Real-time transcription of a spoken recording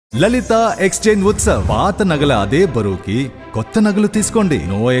లలిత exchange Utsav పాత నగల అదే బరువుకి కొత్త నగలు తీసుకోండి.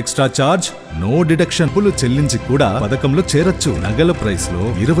 No extra charge, no deduction. పులు చెల్లించి కూడా పథకంలో చేరొచ్చు. నగల ప్రైస్ లో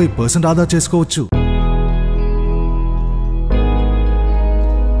 20% ఆదా చేసుకోవచ్చు.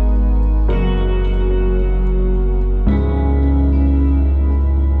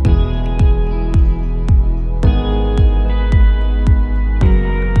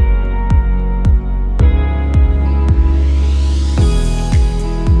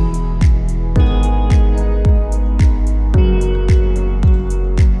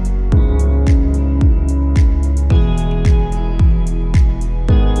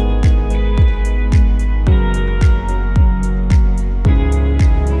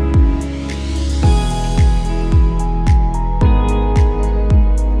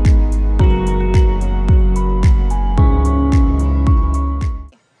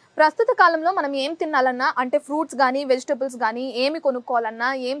 ప్రస్తుత కాలంలో మనం ఏం తినాలన్నా అంటే ఫ్రూట్స్ కానీ వెజిటబుల్స్ కానీ ఏమి కొనుక్కోవాలన్నా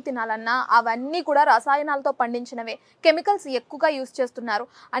ఏం తినాలన్నా అవన్నీ కూడా రసాయనాలతో పండించినవే, కెమికల్స్ ఎక్కువగా యూస్ చేస్తున్నారు.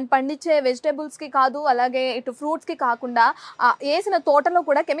 అండ్ పండించే వెజిటబుల్స్కి కాదు, అలాగే ఇటు ఫ్రూట్స్కి కాకుండా వేసిన తోటలో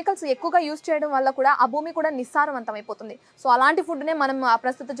కూడా కెమికల్స్ ఎక్కువగా యూస్ చేయడం వల్ల కూడా ఆ భూమి కూడా నిస్సారవంతం అయిపోతుంది. సో అలాంటి ఫుడ్నే మనం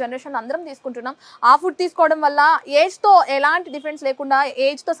ప్రస్తుత జనరేషన్లో అందరం తీసుకుంటున్నాం. ఆ ఫుడ్ తీసుకోవడం వల్ల ఏజ్తో ఎలాంటి డిఫరెన్స్ లేకుండా,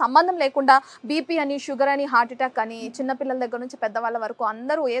 ఏజ్తో సంబంధం లేకుండా బీపీ అని, షుగర్ అని, హార్ట్ అటాక్ అని చిన్నపిల్లల దగ్గర నుంచి పెద్దవాళ్ళ వరకు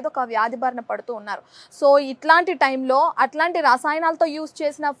అందరూ ఏదో ఒక వ్యాధి బారిన పడుతూ ఉన్నారు. సో ఇట్లాంటి టైంలో అట్లాంటి రసాయనాలతో యూస్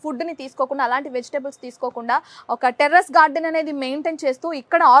చేసిన ఫుడ్ని తీసుకోకుండా, అలాంటి వెజిటబుల్స్ తీసుకోకుండా ఒక టెర్రస్ గార్డెన్ అనేది మెయింటైన్ చేస్తూ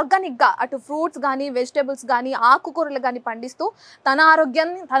ఇక్కడ ఆర్గానిక్గా అటు ఫ్రూట్స్ కానీ వెజిటబుల్స్ కానీ ఆకుకూరలు కానీ పండిస్తూ తన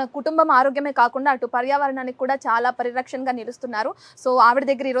ఆరోగ్యం, తన కుటుంబం ఆరోగ్యమే కాకుండా అటు పర్యావరణానికి కూడా చాలా పరిరక్షణగా నిలుస్తున్నారు. సో ఆవిడ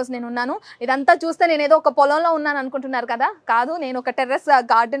దగ్గర ఈరోజు నేను ఉన్నాను. ఇదంతా చూస్తే నేను ఏదో ఒక పొలంలో ఉన్నాను అనుకుంటున్నారు కదా, కాదు, నేను ఒక టెర్రస్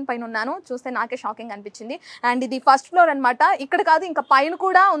గార్డెన్ పైన ఉన్నాను. చూస్తే నాకే షాకింగ్ అనిపించింది. అండ్ ఇది ఫస్ట్ ఫ్లోర్ అనమాట. ఇక్కడ కాదు, ఇంకా పైన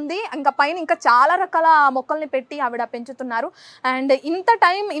కూడా ఉంది. ఇంకా పైన ఇంకా చాలా రకాల మొక్కల్ని పెట్టి ఆవిడ పెంచుతున్నారు. అండ్ ఇంత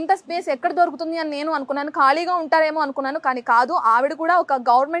టైం, ఇంత స్పేస్ ఎక్కడ దొరుకుతుంది అని నేను అనుకున్నాను. ఖాళీగా ఉంటారేమో అనుకున్నాను, కానీ కాదు, ఆవిడ కూడా ఒక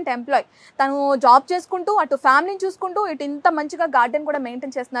గవర్నమెంట్ ఎంప్లాయ్. తను జాబ్ చేసుకుంటూ అటు ఫ్యామిలీని చూసుకుంటూ ఇటు ఇంత మంచిగా గార్డెన్ కూడా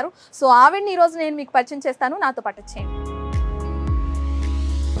మెయింటైన్ చేస్తున్నారు. సో ఆవిడని ఈరోజు నేను మీకు పరిచయం చేస్తాను, నాతో పాటు వచ్చేయండి.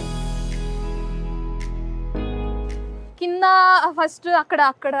 కింద ఫస్ట్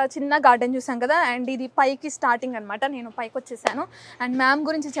అక్కడ చిన్న గార్డెన్ చూసాం కదా, అండ్ ఇది పైకి స్టార్టింగ్ అనమాట. నేను పైకి వచ్చేసాను. అండ్ మ్యామ్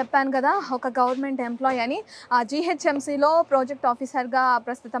గురించి చెప్పాను కదా, ఒక గవర్నమెంట్ ఎంప్లాయ్ అని. GHMCలో ప్రాజెక్ట్ ఆఫీసర్గా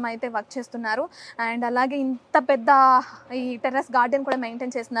ప్రస్తుతం అయితే వర్క్ చేస్తున్నారు. అండ్ అలాగే ఇంత పెద్ద ఈ టెర్రస్ గార్డెన్ కూడా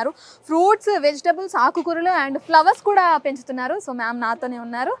మెయింటైన్ చేస్తున్నారు. ఫ్రూట్స్, వెజిటబుల్స్, ఆకుకూరలు అండ్ ఫ్లవర్స్ కూడా పెంచుతున్నారు. సో మ్యామ్ నాతోనే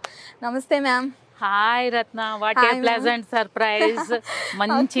ఉన్నారు. నమస్తే ma'am. Hi Ratna, what a pleasant surprise.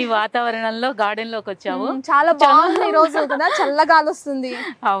 మంచి వాతావరణంలో గార్డెన్ లోకి వచ్చావు. చాలా బాగుంది ఈ రోజు కదా, చల్లగాలి వస్తుంది.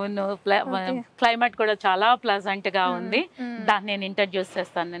 అవును, క్లైమేట్ కూడా చాలా ప్లెజెంట్ గా ఉంది. దాన్ని నేను ఇంట్రడ్యూస్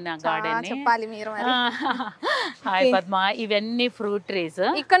చేస్తాను నా గార్డెన్ ని. చెప్పాలి మీరు. హాయ్ పద్మ, ఇవన్నీ ఫ్రూట్ ట్రీస్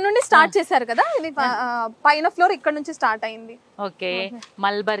ఇక్కడ నుండి స్టార్ట్ చేశారు కదా, ఇది పైన ఫ్లోర్ ఇక్కడ నుంచి స్టార్ట్ అయింది. ఓకే,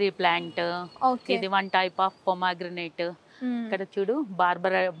 మల్బరీ ప్లాంట్, ఇది వన్ టైప్ ఆఫ్ పొమాగ్రనేట్. ఇక్కడ చూడు,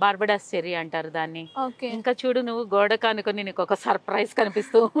 బార్బడాస్ చెర్రీ అంటారు దాన్ని. ఇంకా చూడు, నువ్వు గోడ కానుకొని నీకు ఒక సర్ప్రైజ్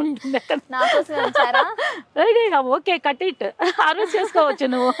కనిపిస్తూ ఉంటుంది. ఓకే, కట్ ఇట్, హార్వెస్ట్ చేసుకోవచ్చు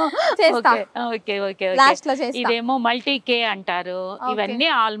నువ్వు. ఓకే ఓకే, ఇదేమో మల్టీ కే అంటారు. ఇవన్నీ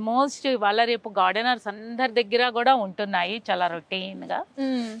ఆల్మోస్ట్ ఇవాళ రేపు గార్డెనర్స్ అందరి దగ్గర కూడా ఉంటున్నాయి, చాలా రొటీన్ గా.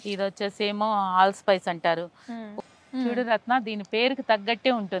 ఇది వచ్చేసేమో ఆల్ స్పైస్ అంటారు. చూడు రత్న, దీని పేరుకి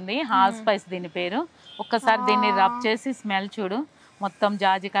తగ్గట్టే ఉంటుంది, హాల్ స్పైస్ దీని పేరు. ఒక్కసారి దీన్ని రబ్ చేసి స్మెల్ చూడు, మొత్తం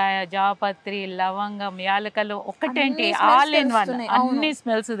జాజికాయ, జాపత్రి, లవంగం, యాలకలు ఒకటేంటి ఆల్ ఇన్ వన్, అన్ని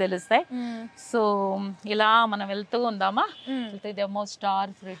స్మెల్స్ తెలుస్తాయి. సో ఇలా మనం వెళ్తూ ఉందామా. ఇదేమో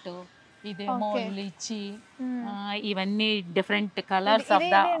స్టార్ ఫ్రూట్, ఇదేమో లిచీ, ఇవన్నీ different colours of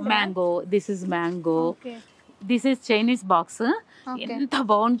the mango. This is mango, this is Chinese box. ఎంత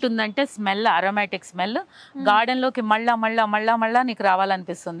బాగుంటుందంటే స్మెల్, అరోమాటిక్ స్మెల్. గార్డెన్ లోకి మళ్ళా నీకు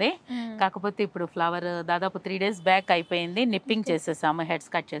రావాలనిపిస్తుంది. కాకపోతే ఇప్పుడు ఫ్లవర్ దాదాపు 3 days బ్యాక్ అయిపోయింది, నిప్పింగ్ చేసేసాము,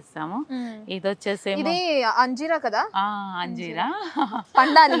 హెడ్స్ కట్ చేసాము. ఇది వచ్చేసేమో అంజీరా కదా, అంజీరా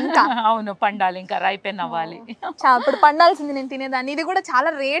పండాలి ఇంకా. అవును, పండాలి, ఇంకా రైపెన్ అవ్వాలి. ఇప్పుడు పండాల్సింది, నేను తినేదాన్ని. ఇది కూడా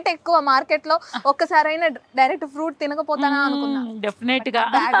చాలా రేట్ ఎక్కువ మార్కెట్ లో. ఒక్కసారైనా డైరెక్ట్ ఫ్రూట్ తినకపోతానా అనుకున్నా. డెఫినెట్ గా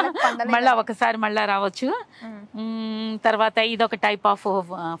ఒకసారి మళ్ళా రావచ్చు. తర్వాత ఇది ఒక టైప్ ఆఫ్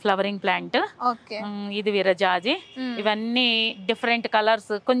ఫ్లవరింగ్ ప్లాంట్. ఇది విరజాజి. ఇవన్నీ డిఫరెంట్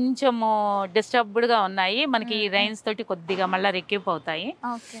కలర్స్, కొంచెం డిస్టర్బ్డ్ గా ఉన్నాయి. మనకి రైన్స్ తోటి కొద్దిగా మళ్ళీ రెక్కిపోతాయి.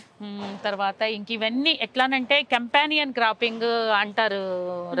 తర్వాత ఇంక ఇవన్నీ ఎట్లానంటే కంపానియన్ క్రాపింగ్ అంటారు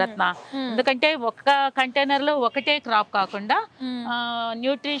రత్న. ఎందుకంటే ఒక కంటైనర్ లో ఒకటే క్రాప్ కాకుండా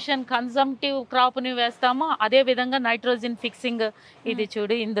న్యూట్రిషన్ కన్సంప్టివ్ క్రాప్ ని వేస్తాము, అదే విధంగా నైట్రోజన్ ఫిక్సింగ్. ఇది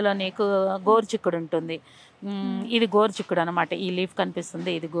చూడు, ఇందులో నీకు గోరుచిక్కుడు ఉంటుంది, ఇది గోరుచిక్కుడు అనమాట. ఈ లీఫ్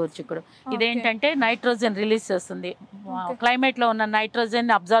కనిపిస్తుంది, ఇది గోరుచిక్కుడు. ఇదేంటంటే నైట్రోజన్ రిలీజ్ చేస్తుంది, క్లైమేట్ లో ఉన్న నైట్రోజన్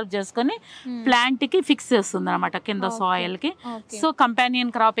అబ్జర్వ్ చేసుకుని ప్లాంట్ కి ఫిక్స్ చేస్తుంది అనమాట కింద సాయిల్ కి. సో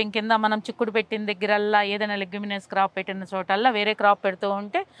కంపానియన్ క్రాపింగ్ కింద మనం చిక్కుడు పెట్టిన దగ్గరల్లా ఏదైనా లెగ్యుమినస్ క్రాప్ పెట్టిన చోటల్లా వేరే క్రాప్ పెడుతూ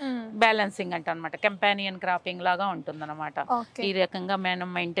ఉంటే బ్యాలెన్సింగ్ అంట అనమాట, కంపానియన్ క్రాపింగ్ లాగా ఉంటుంది అనమాట. ఈ రకంగా మనం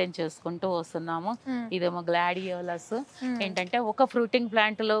మెయింటైన్ చేసుకుంటూ వస్తున్నాము. ఇదేమో గ్లాడియోలస్, ఏంటంటే ఒక ఫ్రూటింగ్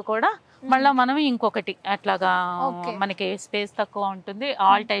ప్లాంట్ లో కూడా మళ్ళీ మనం ఇంకొకటి అట్లాగా మనకి స్పేస్ తక్కువ ఉంటుంది,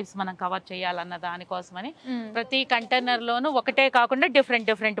 ఆల్ టైప్స్ మనం కవర్ చేయాలన్న దానికోసమని ప్రతి కంటైనర్ లోను ఒకటే కాకుండా డిఫరెంట్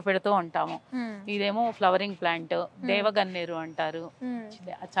డిఫరెంట్ పెడుతూ ఉంటాము. ఇదేమో ఫ్లవరింగ్ ప్లాంట్, దేవగన్నేరు అంటారు,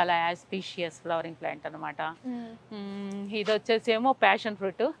 చాలా ఆస్పీషియస్ ఫ్లవరింగ్ ప్లాంట్ అనమాట. ఇది వచ్చేసేమో ప్యాషన్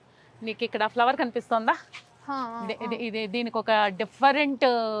ఫ్రూట్. నీకు ఇక్కడ ఫ్లవర్ కనిపిస్తుందా? ఇది దీనికి ఒక డిఫరెంట్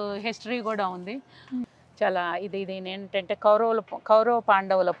హిస్టరీ కూడా ఉంది చాలా. ఇది ఏంటంటే కౌరవ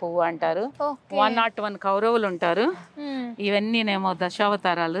పాండవుల పువ్వు అంటారు. 101 కౌరవులు ఉంటారు. ఇవన్నీనేమో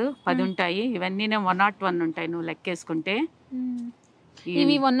దశావతారాలు 10 ఉంటాయి. ఇవన్నీనేమో 101 ఉంటాయి నువ్వు లెక్కేసుకుంటే.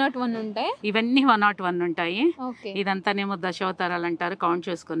 ఇవి 101 ఉంటాయి, ఇవన్నీ 101 ఉంటాయి. ఇదంతానేమో దశావతారాలు అంటారు, కౌంట్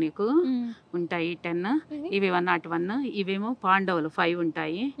చేసుకో నీకు ఉంటాయి 10. ఇవి 101. ఇవేమో పాండవులు 5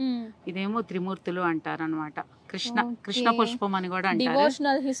 ఉంటాయి. ఇదేమో త్రిమూర్తులు అంటారు అనమాట. కృష్ణ పుష్పం అని కూడా అంటారు.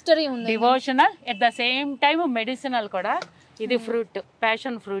 Devotional at the same time medicinal కూడా. ఇది ఫ్రూట్,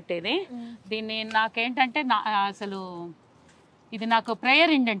 ప్యాషన్ ఫ్రూట్. ఇది దీన్ని నాకేంటంటే అసలు ఇది నాకు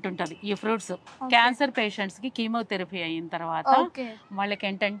ప్రేయర్ ఇండెంట్ ఉంటుంది. ఈ ఫ్రూట్స్ క్యాన్సర్ పేషెంట్స్ కి కీమోథెరపీ అయిన తర్వాత వాళ్ళకి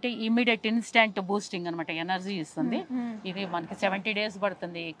ఏంటంటే ఇమీడియట్ ఇన్స్టెంట్ బూస్టింగ్ అనమాట, ఎనర్జీ ఇస్తుంది. ఇది మనకి 70 days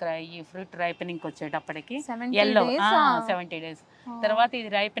పడుతుంది ఇక్కడ ఈ ఫ్రూట్ రైపెనింగ్ వచ్చేటప్పటికి. ఎల్లో 70 days తర్వాత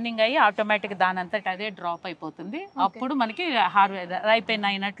ఇది రైపెనింగ్ అయ్యి ఆటోమేటిక్ దానంతట అదే డ్రాప్ అయిపోతుంది. అప్పుడు మనకి రైపెన్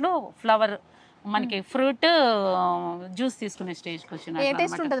అయినట్లు ఫ్లవర్ మనకి ఫ్రూట్ జ్యూస్ తీసుకునే స్టేజ్కి వచ్చిన.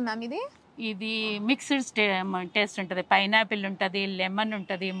 ఇది మిక్స్డ్ టేస్ట్ ఉంటుంది, పైనాపిల్ ఉంటుంది, లెమన్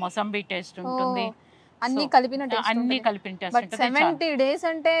ఉంటుంది, మొసంబి టేస్ట్ ఉంటుంది, అన్ని కలిపిన టేస్ట్ ఉంటుంది. 70 days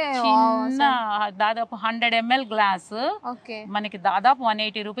అంటే దాదాపు 100 ml గ్లాస్ మనకి దాదాపు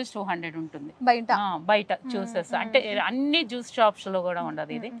 180 రూపీస్ 200 ఉంటుంది బయట జ్యూసెస్. అంటే అన్ని జ్యూస్ షాప్స్ లో కూడా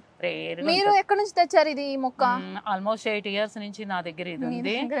ఉండదు. ఇది మీరు ఎక్కడి నుంచి తెచ్చారు ఇది మొక్క? ఆల్మోస్ట్ 8 years నుంచి నా దగ్గర ఇది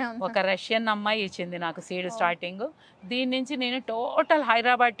ఉంది. ఒక రష్యన్ అమ్మాయి ఇచ్చింది నాకు సీడ్ స్టార్టింగ్. దీని నుంచి నేను టోటల్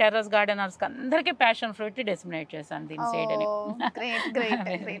హైదరాబాద్ టెర్రస్ గార్డెనర్స్ అందరికీ ప్యాషన్ ఫ్రూట్ డిస్మినేట్ చేశాను దీని సీడ్ ని.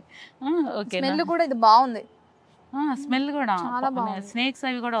 స్మెల్ కూడా ఇది బాగుంది, స్మెల్ కూడా స్నేక్స్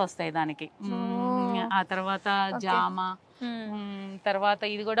అవి కూడా వస్తాయి దానికి. ఆ తర్వాత జామ, తర్వాత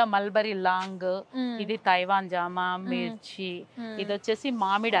ఇది కూడా మల్బరీ లాంగ్, ఇది తైవాన్ జామ, మిర్చి, ఇది వచ్చేసి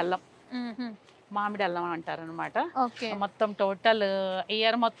మామిడి అల్లం అంటారు అనమాట. మొత్తం టోటల్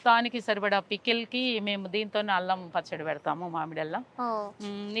ఇయర్ మొత్తానికి సరిపడా పికిల్ కి మేము దీంతో అల్లం పచ్చడి పెడతాము, మామిడి అల్లం.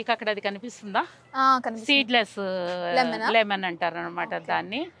 నీకు అక్కడ అది కనిపిస్తుందా? సీడ్లెస్ లెమన్ అంటారు అనమాట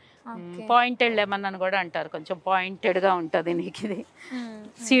దాన్ని. పాయింటెడ్ లెమన్ అని కూడా అంటారు, కొంచెం పాయింటెడ్ గా ఉంటది. నీకు ఇది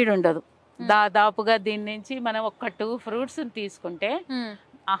సీడ్ ఉండదు. దాదాపుగా దీని నుంచి మనం ఒక 2 fruits తీసుకుంటే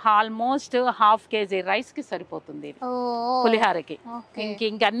ఆల్మోస్ట్ 1/2 kg రైస్ కి సరిపోతుంది పులిహారకి.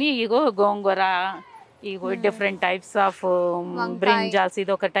 ఇంకన్నీ ఇగో గోంగూర, ఇగో డిఫరెంట్ టైప్స్ ఆఫ్ బ్రింజాల్స్.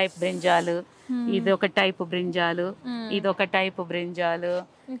 ఇది ఒక టైప్ బ్రింజాలు, ఇది ఒక టైప్ బ్రింజాలు, ఇది ఒక టైప్ బ్రింజాలు,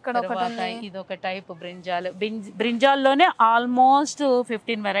 ఇది ఒక టైప్ బ్రింజాలు. బ్రింజాల్లోనే ఆల్మోస్ట్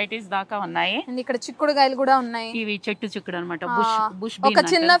 15 varieties దాకా ఉన్నాయి. ఇక్కడ చిక్కుడుకాయలు కూడా ఉన్నాయి. ఇవి చెట్టు చిక్కుడు అనమాట. ఒక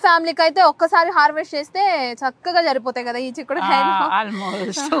చిన్న ఫ్యామిలీకి అయితే ఒక్కసారి హార్వెస్ట్ చేస్తే చక్కగా సరిపోతాయి కదా ఈ చిక్కుడుకాయలు.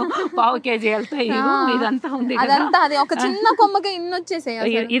 ఆల్మోస్ట్ 1/2 kg వెళ్తాయి. ఇదంతా ఉంది, అది ఒక చిన్న కొమ్మకి ఇన్ని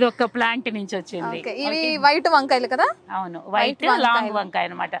వచ్చేసాయి. ఇది ఒక ప్లాంట్ నుంచి వచ్చింది. ఇవి వైట్ వంకాయలు కదా? అవును, వైట్ లాంగ్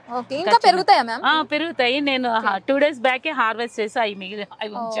వంకాయ అనమాట. ఇంకా పెరుగుతాయా మ్యామ్? పెరుగుతాయి. నేను 2 days బ్యాక్ హార్వెస్ట్ చేసి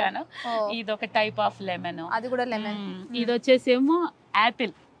అవి ఉంచాను. ఇది ఒక టైప్ ఆఫ్ లెమన్, అది కూడా లెమన్. ఇది వచ్చేసేమో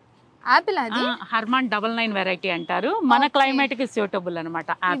యాపిల్. అది హర్మాన్ 99 వెరైటీ అంటారు. మన క్లైమేట్ కి సూటబుల్ అనమాట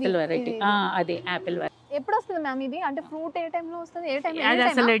యాపిల్ వెరైటీ. అది యాపిల్ వెరైటీ. ఎప్పుడు వస్తుంది మ్యామ్ ఇది? అంటే ఫ్రూట్ ఏ టైం లో వస్తుంది? ఏ టైం? అది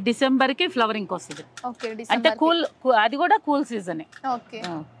అసలు డిసెంబర్ కి ఫ్లవరింగ్ వస్తుంది. అంటే కూల్, అది కూడా కూల్ సీజన్.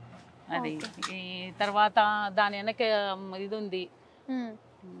 అది తర్వాత దాని వెనక ఇది ఉంది,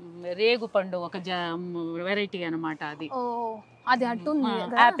 రేగు పండు ఒక వెరైటీ అనమాట. అది అటు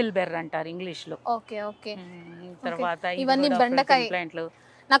యాపిల్ బెర్ర అంటారు ఇంగ్లీష్ లో. తర్వాత ఇవన్నీ బెండకాయ ప్లాంట్లు.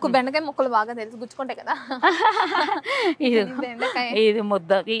 నాకు బెండకాయ మొక్కలు బాగా తెలుసు, గుచ్చుకుంటాయి కదా. ఇది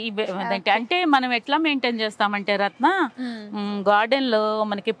ముద్ద. అంటే మనం ఎట్లా మెయింటైన్ చేస్తామంటే రత్న, గార్డెన్ లో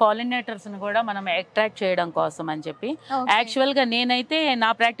మనకి పాలినేటర్స్ ని కూడా మనం అట్రాక్ట్ చేయడం కోసం అని చెప్పి, యాక్చువల్ గా నేనైతే నా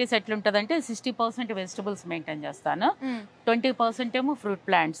ప్రాక్టీస్ ఎట్లుంటదంటే 60% వెజిటబుల్స్ మెయింటైన్ చేస్తాను, 20% ఏమో ఫ్రూట్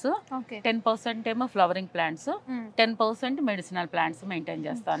ప్లాంట్స్, 10% ఏమో flowering plants, 10% medicinal plants maintain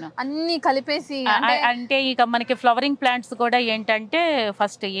చేస్తాను. అన్ని కలిపేసి అంటే ఇక మనకి ఫ్లవరింగ్ ప్లాంట్స్ కూడా ఏంటంటే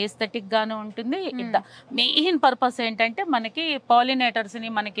ఫస్ట్ ఏస్థెటిక్ గాను ఉంటుంది. మెయిన్ పర్పస్ ఏంటంటే మనకి పాలినేటర్స్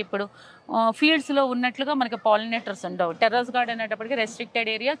ని, మనకి ఇప్పుడు ఫీల్డ్స్ లో ఉన్నట్లుగా మనకి పాలినేటర్స్ ఉండవు. టెర్రస్ గార్డెన్ అనేటప్పటికి రెస్ట్రిక్టెడ్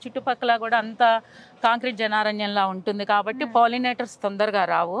ఏరియా, చుట్టుపక్కల కూడా అంత కాంక్రీట్ జనారణ్యంలా ఉంటుంది కాబట్టి పాలినేటర్స్ తొందరగా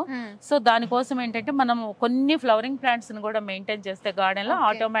రావు. సో దానికోసం ఏంటంటే మనం కొన్ని ఫ్లవరింగ్ ప్లాంట్స్ ని కూడా మెయింటైన్ చేస్తే గార్డెన్ లో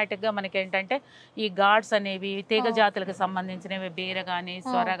ఆటోమేటిక్ గా మనకి ఏంటంటే ఈ గార్డ్స్ అనేవి తీగ జాతులకు సంబంధించినవి, బీర గాని,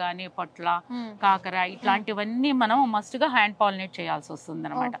 సొర గాని, పొట్ల, కాకర ఇట్లాంటివన్నీ మనం మస్ట్ గా హ్యాండ్ పాలినేట్ చేయాల్సి వస్తుంది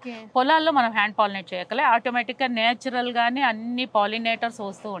అనమాట. పొలాల్లో మనం హ్యాండ్ పాలినేట్ చేయకలే, ఆటోమేటిక్ గా నేచురల్ గానే అన్ని పాలినేటర్స్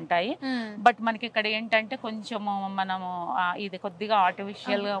వస్తూ ఉంటాయి. బట్ మనకి ఇక్కడ ఏంటంటే కొంచెము మనము ఇది కొద్దిగా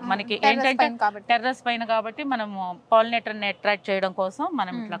ఆర్టిఫిషియల్ గా మనకి ఏంటంటే టెర్రస్ పైన కాబట్టి మనము పాలినేటర్ ని అట్రాక్ట్ చేయడం కోసం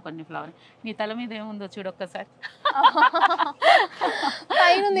మనం ఇట్లా కొన్ని ఫ్లవర్. నీ తల మీద ఏముందో చూడొక్కసారి.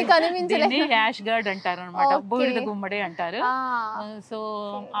 యాష్ గార్డ్ అంటారు అనమాట, బూడిద గుమ్మడి అంటారు. సో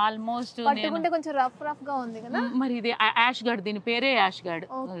ఆల్మోస్ట్ మరి ఇది యాష్ గార్డ్, దీని పేరే యాష్ గార్డ్.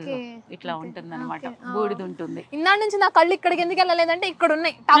 ఇట్లా ఉంటుంది అనమాట, బూడిద ఉంటుంది. ఇందా నుంచి నా కళ్ళు ఇక్కడికి ఎందుకు వెళ్ళలేదంటే ఇక్కడ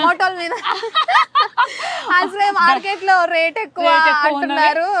ఉన్నాయి టమాటోల మీద. మార్కెట్ లో రేట్ ఎక్కువ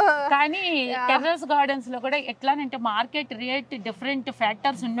అంటున్నారు, కానీ టెర్రస్ గార్డెన్స్ లో కూడా ఎట్లానంటే మార్కెట్ రేట్ డిఫరెంట్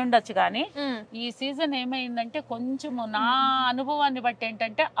ఫ్యాక్టర్స్ ఉండుండొచ్చు. కానీ ఈ సీజన్ ఏమైందంటే కొంచెము నా అనుభవాన్ని బట్టి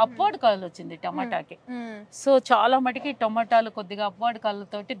ఏంటంటే అప్వర్డ్ కలర్ వచ్చింది టమాటాకి. సో చాలా మటుకి టమాటాలు కొద్దిగా అప్వర్డ్ కలర్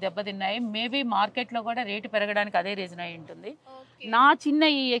తోటి దెబ్బతిన్నాయి. మేబీ మార్కెట్ లో కూడా రేటు పెరగడానికి అదే రీజన్ అయి ఉంటుంది. నా చిన్న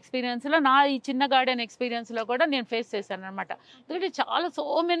ఈ ఎక్స్పీరియన్స్ లో, నా ఈ చిన్న గార్డెన్ ఎక్స్పీరియన్స్ లో కూడా నేను ఫేస్ చేశాను అనమాట. ఎందుకంటే చాలా సో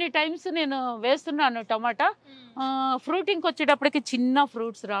మెనీ టైమ్స్ నేను వేస్తున్నాను టమాటా, ఫ్రూటింగ్కి వచ్చేటప్పటికి చిన్న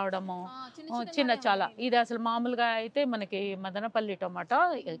ఫ్రూట్స్ రావడము, చిన్న చాలా. ఇది అసలు మామూలుగా అయితే మనకి మదనపల్లి టమాటా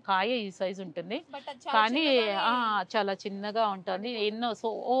కాయ ఈ సైజు ఉంటుంది, కానీ చాలా చిన్నగా ఉంటుంది. ఎన్నో సో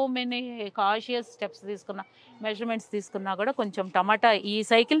మెనీ కాషియస్ స్టెప్స్ తీసుకున్నా, మెజర్మెంట్స్ తీసుకున్నా కూడా కొంచెం టమాటా ఈ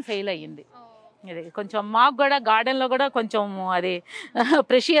సైకిల్ ఫెయిల్ అయ్యింది. ఇది కొంచెం మాకు కూడా గార్డెన్లో కూడా కొంచెం అది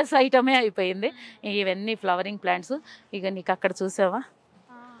ప్రెషియస్ ఐటమే అయిపోయింది. ఇవన్నీ ఫ్లవరింగ్ ప్లాంట్స్. ఇక నీకు అక్కడ చూసావా,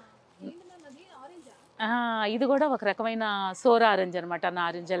 ఇది కూడా ఒక రకమైన సోర ఆరెంజ్ అనమాట,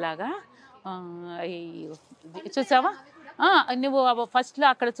 నారింజ లాగా. చూసావా నువ్వు ఫస్ట్లో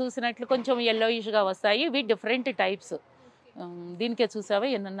అక్కడ చూసినట్లు కొంచెం ఎల్లోయిష్గా వస్తాయి. ఇవి డిఫరెంట్ టైప్స్. దీనికే చూసావా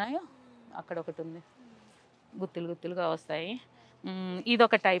ఎన్ని ఉన్నాయో, అక్కడ ఒకటి ఉంది, గుత్తులు గుత్తులుగా వస్తాయి.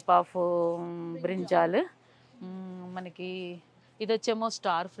 ఇదొక టైప్ ఆఫ్ బ్రింజాల్. మనకి ఇది వచ్చేమో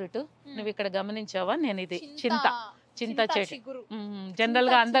స్టార్ ఫ్రూట్. నువ్వు ఇక్కడ గమనించావా, నేను ఇది చింత చెట్టు. జనరల్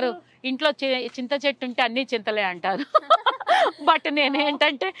గా అందరూ ఇంట్లో చింత చెట్టు ఉంటే అన్ని చింతలే అంటారు. బట్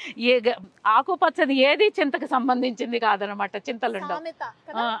నేనేంటంటే ఆకుపచ్చది ఏది చింతకు సంబంధించింది కాదనమాట, చింతలు ఉండవు.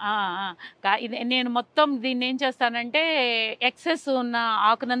 నేను మొత్తం దీన్ని ఏం చేస్తానంటే ఎక్సెస్ ఉన్న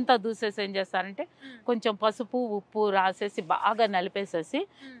ఆకునంతా దూసేసి ఏం చేస్తానంటే కొంచెం పసుపు ఉప్పు రాసేసి బాగా నలిపేసేసి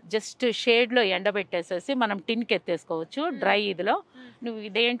జస్ట్ షేడ్లో ఎండబెట్టేసేసి మనం టిన్కి ఎత్తేసుకోవచ్చు డ్రై. ఇదిలో నువ్వు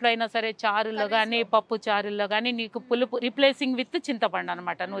దేంట్లో అయినా సరే, చారుల్లో కానీ పప్పు చారుల్లో కానీ నీకు పులుపు రిప్లేసింగ్ విత్ చింతపండు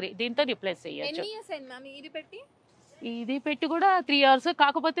అనమాట, నువ్వు దీంతో రిప్లేస్ చేయొచ్చు. ఇది పెట్టి కూడా 3 years.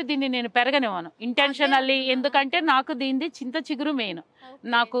 కాకపోతే దీన్ని నేను పెరగనివ్వను ఇంటెన్షనల్లీ, ఎందుకంటే నాకు దీన్ని చింత చిగురు మెయిన్,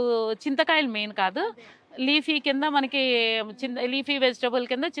 నాకు చింతకాయలు మెయిన్ కాదు. లీఫీ కింద మనకి లీఫీ వెజిటబుల్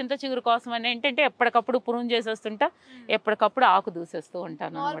కింద చింత చిగురు కోసం అని ఏంటంటే ఎప్పటికప్పుడు పురుగు చేసేస్తుంటా, ఎప్పటికప్పుడు ఆకు దూసేస్తూ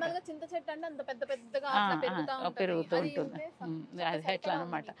ఉంటాను అనమాట. పెరుగుతూ ఉంటుంది అది ఎట్లా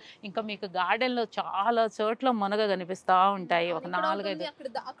అనమాట. ఇంకా మీకు గార్డెన్ లో చాలా చోట్ల మునగ కనిపిస్తూ ఉంటాయి. ఒక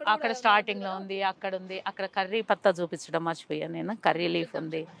 4-5 అక్కడ స్టార్టింగ్ లో ఉంది, అక్కడ ఉంది. అక్కడ కర్రీ పత్తా చూపించడం మర్చిపోయాను నేను, కర్రీ లీఫ్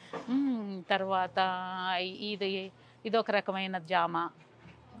ఉంది. తర్వాత ఇది ఒక రకమైన జామ.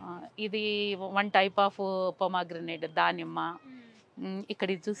 ఇది వన్ టైప్ ఆఫ్ పొమాగ్రనేట్, దానిమ్మ. ఇక్కడ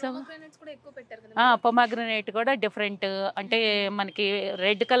ఇది చూసావా, పొమాగ్రనేట్ కూడా డిఫరెంట్. అంటే మనకి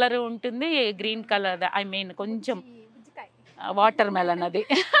రెడ్ కలర్ ఉంటుంది, గ్రీన్ కలర్, ఐ మీన్ కొంచెం వాటర్ మెలన్. అది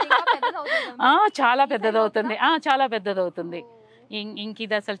చాలా పెద్దదవుతుంది, చాలా పెద్దదవుతుంది. ఇంక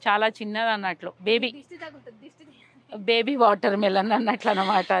ఇది అసలు చాలా చిన్నది అన్నట్లు, బేబీ వాటర్ మెలన్ అన్నట్లు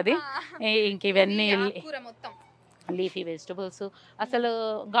అనమాట అది. ఇంక ఇవన్నీ లీఫీ వెజిటబుల్స్. అసలు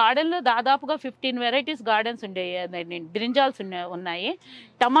గార్డెన్లో దాదాపుగా 15 వెరైటీస్ గార్డెన్స్ ఉండేవి, బ్రింజాల్స్ ఉన్నాయి.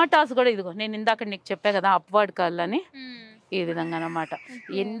 టమాటాస్ కూడా ఇదిగో నేను ఇందాక నీకు చెప్పా కదా అప్వర్డ్ కలర్ అని, ఈ విధంగా అనమాట.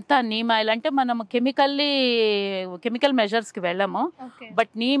 ఎంత నీమ్ ఆయిల్ అంటే మనం కెమికల్ మెజర్స్కి వెళ్ళము,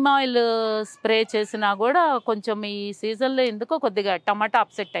 బట్ నీమ్ ఆయిల్ స్ప్రే చేసినా కూడా కొంచెం ఈ సీజన్లో ఎందుకో కొద్దిగా టమాటా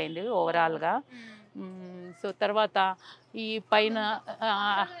అప్సెట్ అయింది ఓవరాల్గా. సో తర్వాత ఈ పైన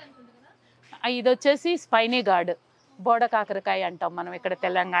ఇది వచ్చేసి స్పైనీ గార్డ్. బోడ కాకరకాయ అంటాం మనం ఇక్కడ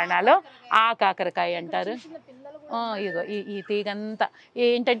తెలంగాణలో, ఆ కాకరకాయ అంటారు. ఇగో ఈ తీగంతా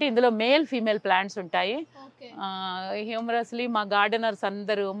ఏంటంటే ఇందులో మేల్ ఫీమేల్ ప్లాంట్స్ ఉంటాయి. హ్యూమరస్లీ మా గార్డెనర్స్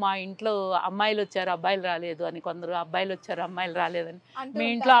అందరూ మా ఇంట్లో అమ్మాయిలు వచ్చారు అబ్బాయిలు రాలేదు అని, కొందరు అబ్బాయిలు వచ్చారు అమ్మాయిలు రాలేదని, మీ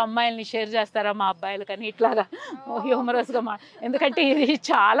ఇంట్లో అమ్మాయిల్ని షేర్ చేస్తారా మా అబ్బాయిలు కానీ ఇట్లాగా హ్యూమరస్గా ఎందుకంటే ఇది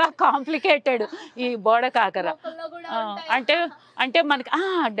చాలా కాంప్లికేటెడ్ ఈ బోడ కాకర. అంటే మనకి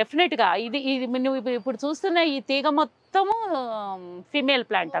డెఫినెట్గా ఇది నువ్వు ఇప్పుడు చూస్తున్న ఈ తీగ మొత్తము ఫిమేల్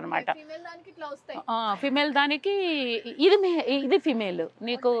ప్లాంట్ అనమాట. ఫిమేల్ దానికి ఇది ఫిమేల్,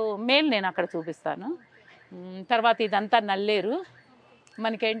 నీకు మేల్ నేను అక్కడ చూపిస్తాను. తర్వాత ఇదంతా నల్లేరు.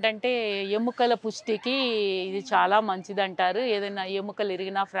 మనకేంటంటే ఎముకల పుష్టికి ఇది చాలా మంచిది అంటారు. ఏదైనా ఎముకలు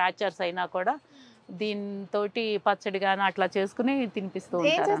ఇరిగినా ఫ్రాక్చర్స్ అయినా కూడా దీంతో పచ్చడి గాని అట్లా చేసుకుని తినిపిస్తూ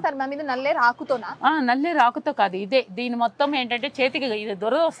ఉంటారు. నల్లేరు ఆకుతో కాదు, ఇదే దీని మొత్తం ఏంటంటే చేతికి ఇది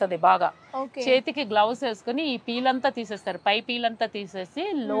దొర వస్తుంది బాగా, చేతికి గ్లౌస్ వేసుకుని ఈ పీలంతా తీసేస్తారు, పై పీలంతా తీసేసి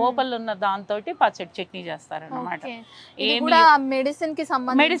లోపల ఉన్న దాంతో పచ్చడి చట్నీ చేస్తారు అన్నమాట.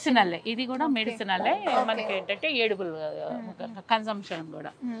 మెడిసినల్, ఇది కూడా మెడిసినలే. మనకి ఏంటంటే ఏడుగులు కన్సంప్షన్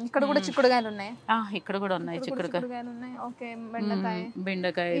కూడా. ఇక్కడ కూడా చిక్కుడుకాయలు ఉన్నాయి, ఇక్కడ కూడా ఉన్నాయి చిక్కుడుకాయలు,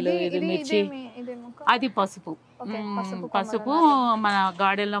 బెండకాయలు, ఇది మిర్చి, అది పసుపు. పసుపు మన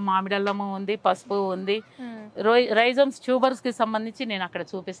గార్డెన్ లో మామిడల్లము ఉంది, పసుపు ఉంది. రైజమ్స్ ట్యూబర్స్ కి సంబంధించి నేను అక్కడ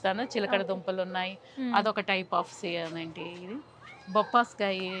చూపిస్తాను. చిలకడ దుంపలు ఉన్నాయి, అదొక టైప్ ఆఫ్ ఏంటి ఇది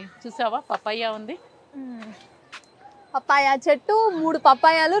బొప్పాస్కాయ చూసావా, పపాయ ఉంది. పపాయ చెట్టు 3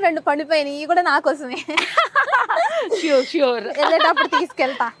 పపాయాలు 2 పండిపోయినాయి, ఇవి కూడా నాకోసమే. ష్యూర్ వెళ్ళేటప్పుడు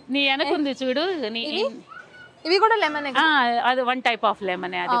తీసుకెళ్తా. నీ వెనకుంది చూడు, ఇవి కూడా లెమన్, అది 1 టైప్ ఆఫ్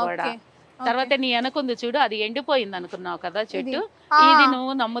లెమన్ అది కూడా. తర్వాత నీ వెనకుంది చూడు, అది ఎండిపోయింది అనుకున్నావు కదా చెట్టు, ఇది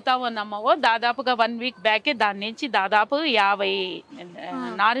నువ్వు నమ్ముతావో నమ్మవో దాదాపుగా 1 వీక్ బ్యాక్ దాని నుంచి దాదాపు 50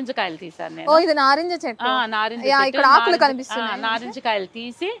 నారింజకాయలు తీసాను నేను. నారింజకాయలు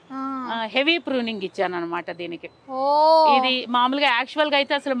తీసి హెవీ ప్రూనింగ్ ఇచ్చాను అనమాట దీనికి. ఇది మామూలుగా యాక్చువల్ గా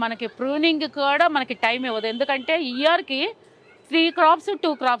అయితే అసలు మనకి ప్రూనింగ్ కూడా మనకి టైం ఇవ్వదు, ఎందుకంటే ఇయర్ కి 3 crops 2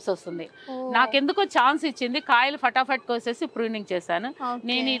 crops వస్తుంది. నాకెందుకో ఛాన్స్ ఇచ్చింది, కాయలు ఫటాఫట్ కోసేసి ప్రూనింగ్ చేశాను.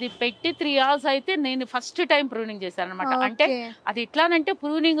 నేను ఇది పెట్టి 3 hours అయితే నేను ఫస్ట్ టైం ప్రూనింగ్ చేశాను అనమాట. అంటే అది ఎట్లానంటే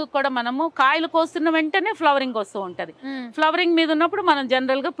ప్రూనింగ్ కూడా మనము కాయలు కోస్తున్న వెంటనే ఫ్లవరింగ్ వస్తూ ఉంటది, ఫ్లవరింగ్ మీద ఉన్నప్పుడు మనం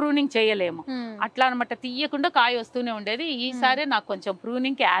జనరల్ గా ప్రూనింగ్ చేయలేము, అట్లా అనమాట. తీయకుండా కాయ వస్తూనే ఉండేది. ఈసారి నాకు కొంచెం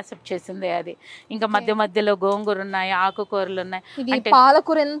ప్రూనింగ్ కి యాక్సెప్ట్ చేసింది అది. ఇంకా మధ్య మధ్యలో గోంగూర ఉన్నాయి, ఆకుకూరలు ఉన్నాయి. అంటే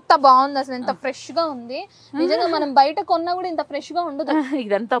పాలకూర ఎంత బాగుంది అసలు, ఎంత ఫ్రెష్ గా ఉంది. నిజంగా మనం బయట కొన్నా కూడా ఇంత ఫ్రెష్ గా ఉండదు.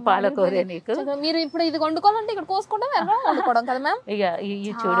 ఇదంతా పాలకూరే నీకు. మీరు ఇప్పుడు ఇది వండుకోవాలంటే ఇక్కడ కోసుకోవడం వండుకోవడం కదా మ్యామ్. ఇక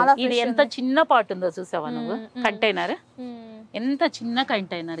చూడు, ఇది ఎంత చిన్న పాటు ఉందో చూసావా నువ్వు, కంటైనర్ ఎంత చిన్న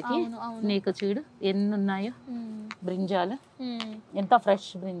కంటైనర్ కి నీకు చూడు ఎన్ని ఉన్నాయో బ్రింజాలు, ఎంత ఫ్రెష్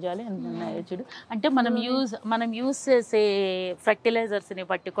బ్రింజాలు ఎన్ని ఉన్నాయో చూడు. అంటే మనం యూజ్ చేసే ఫెర్టిలైజర్స్ ని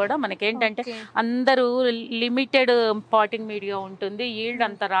బట్టి కూడా మనకేంటంటే అందరూ లిమిటెడ్ పాటింగ్ మీడియా ఉంటుంది, ఈల్డ్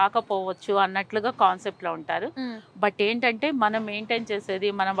అంత రాకపోవచ్చు అన్నట్లుగా కాన్సెప్ట్ లో ఉంటారు. బట్ ఏంటంటే మనం మెయింటైన్ చేసేది,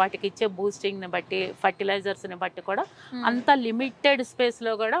 మనం వాటికి ఇచ్చే బూస్టింగ్ ని బట్టి, ఫర్టిలైజర్స్ ని బట్టి కూడా అంత లిమిటెడ్ స్పేస్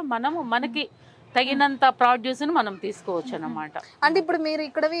లో కూడా మనకి తగినంత ప్రొడ్యూస్ ని మనం తీసుకోవచ్చు అన్నమాట. అంటే ఇప్పుడు మీరు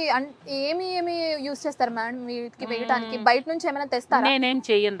ఇక్కడవి ఏమి యూస్ చేస్తారు మేడం వీటికి వేయడానికి? బయట నుంచి ఏమైనా తెస్తారా? నేనేం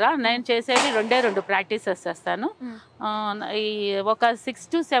చెయ్యనురా, నేను చేసేది 2 ప్రాక్టీసెస్ చేస్తాను. ఈ ఒక 6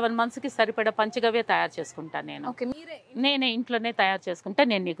 to 7 months కి సరిపడా పంచగవ్య తయారు చేసుకుంటాను నేను. నేనే ఇంట్లోనే తయారు చేసుకుంటా,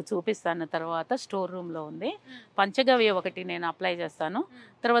 నేను నీకు చూపిస్తాను తర్వాత. స్టోర్ రూమ్ లో ఉంది పంచగవ్య ఒకటి నేను అప్లై చేస్తాను.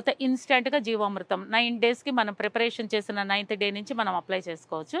 తర్వాత ఇన్స్టెంట్ గా జీవామృతం 9 days కి మనం ప్రిపరేషన్ చేసిన 9th day నుంచి మనం అప్లై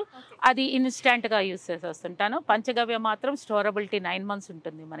చేసుకోవచ్చు. అది ఇన్స్టెంట్ గా యూస్ చేసి వస్తుంటాను. పంచగవ్య మాత్రం స్టోరబిలిటీ 9 months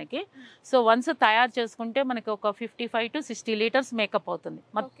ఉంటుంది మనకి. సో వన్స్ తయారు చేసుకుంటే మనకి ఒక 55 to 60 liters మేకప్ అవుతుంది.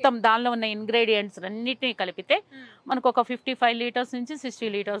 మొత్తం దానిలో ఉన్న ఇంగ్రీడియంట్స్ అన్నిటినీ కలిపితే మనకు ఒక 55 liters నుంచి 60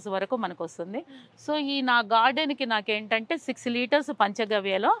 liters వరకు మనకు వస్తుంది. సో ఈ నా గార్డెన్ కి నాకేంటంటే 6 liters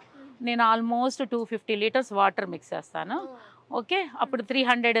పంచగవ్యలో నేను ఆల్మోస్ట్ 250 liters వాటర్ మిక్స్ చేస్తాను. ఓకే, అప్పుడు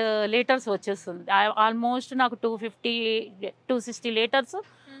 300 liters వచ్చేస్తుంది. ఆల్మోస్ట్ నాకు 260 liters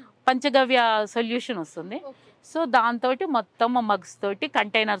పంచగవ్య సొల్యూషన్ వస్తుంది. సో దాంతో మొత్తం మగ్స్ తోటి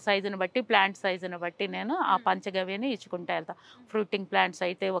కంటైనర్ సైజుని బట్టి, ప్లాంట్ సైజుని బట్టి నేను ఆ పంచగవ్యని ఇచ్చుకుంటా వెళ్తా. ఫ్రూటింగ్ ప్లాంట్స్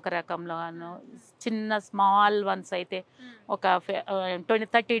అయితే ఒక రకంలోను, చిన్న స్మాల్ వన్స్ అయితే ఒక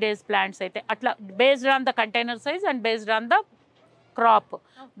 30 days ప్లాంట్స్ అయితే అట్లా based on the container size and based on the crop,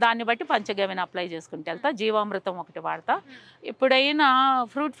 దాన్ని బట్టి పంచగవ్యని అప్లై చేసుకుంటే వెళ్తా. జీవామృతం ఒకటి వాడతా. ఎప్పుడైనా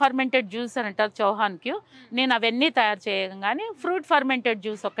ఫ్రూట్ ఫర్మెంటెడ్ జ్యూస్ అని అంటారు చౌహాన్కి, నేను అవన్నీ తయారు చేయగానే ఫ్రూట్ ఫర్మెంటెడ్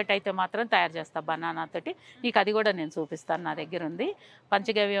జ్యూస్ ఒక్కటైతే మాత్రం తయారు చేస్తాను బనానా తోటి. నీకు అది కూడా నేను చూపిస్తాను, నా దగ్గర ఉంది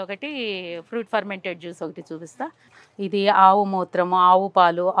పంచగవ్య ఒకటి, ఫ్రూట్ ఫర్మెంటెడ్ జ్యూస్ ఒకటి చూపిస్తా. ఇది ఆవు మూత్రము, ఆవు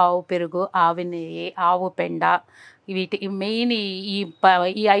పాలు, ఆవు పెరుగు, ఆవు నెయ్యి, ఆవు పెండ, వీటి మెయిన్ ఈ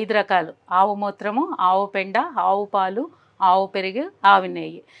 5 రకాలు: ఆవు మూత్రము, ఆవు పెండ, ఆవు పాలు, ఆవు పెరుగు, ఆవు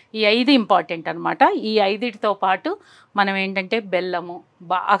నెయ్యి. ఈ 5 ఇంపార్టెంట్ అనమాట. ఈ 5టితో పాటు మనం ఏంటంటే బెల్లము,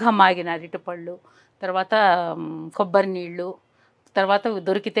 బాగా మాగిన అరటిపళ్ళు, తర్వాత కొబ్బరి నీళ్ళు, తర్వాత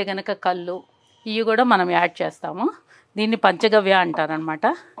దొరికితే గనక కళ్ళు, ఇవి కూడా మనం యాడ్ చేస్తాము. దీన్ని పంచగవ్య అంటారనమాట.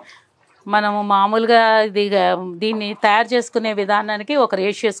 మనము మామూలుగా దీన్ని తయారు చేసుకునే విధానానికి ఒక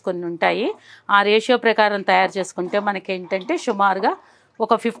రేషియోస్ కొన్ని ఉంటాయి. ఆ రేషియో ప్రకారం తయారు చేసుకుంటే మనకేంటంటే సుమారుగా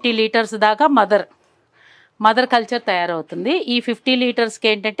ఒక 50 లీటర్స్ దాకా మదర్ కల్చర్ తయారవుతుంది. ఈ 50 లీటర్స్కి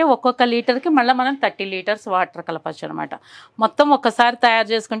ఏంటంటే ఒక్కొక్క లీటర్కి మళ్ళీ మనం 30 లీటర్స్ వాటర్ కలపచ్చు అనమాట. మొత్తం ఒక్కసారి తయారు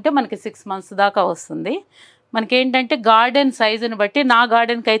చేసుకుంటే మనకి 6 మంత్స్ దాకా వస్తుంది. మనకేంటంటే గార్డెన్ సైజుని బట్టి, నా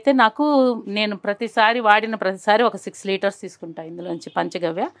గార్డెన్కి అయితే నేను వాడిన ప్రతిసారి ఒక 6 లీటర్స్ తీసుకుంటాను ఇందులోంచి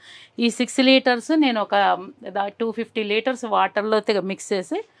పంచగవ్య. ఈ 6 లీటర్స్ నేను ఒక 250 లీటర్స్ వాటర్లో మిక్స్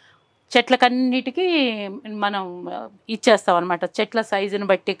చేసి చెట్లకన్నిటికీ మనం ఇచ్చేస్తాం అనమాట. చెట్ల సైజుని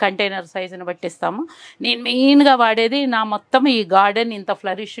బట్టి, కంటైనర్ సైజుని బట్టి ఇస్తాము. నేను మెయిన్గా వాడేది నా మొత్తం ఈ గార్డెన్ ఇంత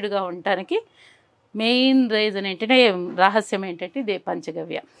ఫ్లరిష్డ్గా ఉండటానికి మెయిన్ రీజన్ ఏంటంటే, రహస్యం ఏంటంటే ఇదే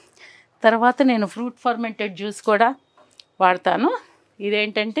పంచగవ్య. తర్వాత నేను ఫ్రూట్ ఫర్మెంటెడ్ జ్యూస్ కూడా వాడతాను.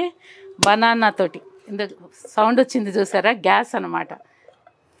 ఇదేంటంటే బనానా తోటి, ఇంత సౌండ్ వచ్చింది చూసారా, గ్యాస్ అనమాట.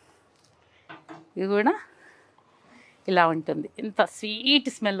 ఇది కూడా ఇలా ఉంటుంది. ఎంత స్వీట్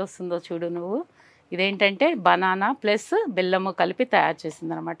స్మెల్ వస్తుందో చూడు నువ్వు. ఇదేంటంటే బనానా ప్లస్ బెల్లము కలిపి తయారు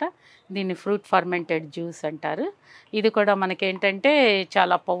చేసింది అనమాట. దీన్ని ఫ్రూట్ ఫర్మెంటెడ్ జ్యూస్ అంటారు. ఇది కూడా మనకేంటంటే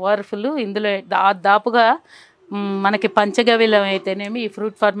చాలా పవర్ఫుల్. ఇందులో దాదాపుగా మనకి పంచగవ్యలో అయితేనేమి, ఈ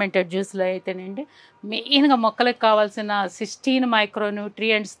ఫ్రూట్ ఫర్మెంటెడ్ జ్యూస్లో అయితేనేంటి మెయిన్గా మొక్కలకు కావాల్సిన 16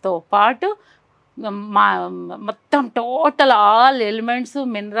 మైక్రోన్యూట్రియంట్స్తో పాటు మొత్తం టోటల్ ఆల్ ఎలిమెంట్స్,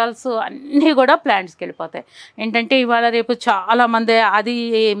 మినరల్స్ అన్నీ కూడా ప్లాంట్స్కి వెళ్ళిపోతాయి. ఏంటంటే ఇవాళ రేపు చాలామంది అది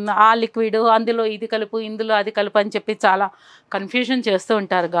ఆ లిక్విడ్, అందులో ఇది కలుపు, ఇందులో అది కలుపు అని చెప్పి చాలా కన్ఫ్యూజన్ చేస్తూ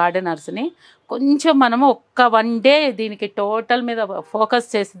ఉంటారు గార్డెనర్స్ని. కొంచెం మనము ఒక్క 1 డే దీనికి టోటల్ మీద ఫోకస్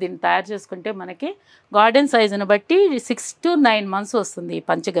చేసి దీన్ని తయారు చేసుకుంటే మనకి గార్డెన్ సైజుని బట్టి 6 to 9 మంత్స్ వస్తుంది ఈ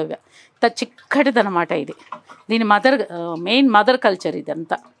పంచగవ్య. ఇంత చిక్కటిదనమాట ఇది. దీని మెయిన్ మదర్ కల్చర్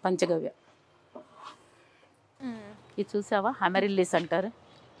ఇదంతా పంచగవ్య. ఇది చూసావా, అమెరిల్లిస్ అంటారు.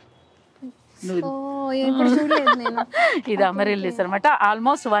 ఇది అమెరిల్లిస్ అనమాట.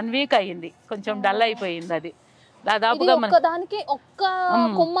 ఆల్మోస్ట్ 1 వీక్ అయ్యింది, కొంచెం డల్ అయిపోయింది. అది దాదాపుగా దానికి ఒక్క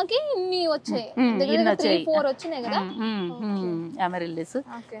కొమ్మకి ఇన్ని వచ్చాయి, 3-4 వచ్చినాయి కదా అమెరిల్లిస్.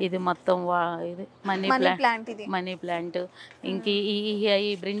 ఇది మొత్తం ఇది మనీ ప్లాంట్. ఇంక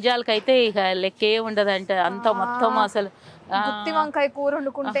ఈ బ్రింజాలకి అయితే ఇక లెక్కే ఉండదంటే అంత మొత్తం అసలు. వంకాయ కూర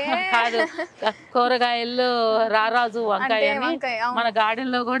వండుకుంటే కాదు, కూరగాయలు రారాజు వంకాయ అని మన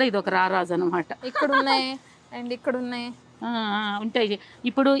గార్డెన్ లో కూడా ఇది ఒక రారాజు అనమాట. ఇక్కడ ఉన్నాయి అండ్ ఇక్కడ ఉన్నాయి, ఉంటాయి.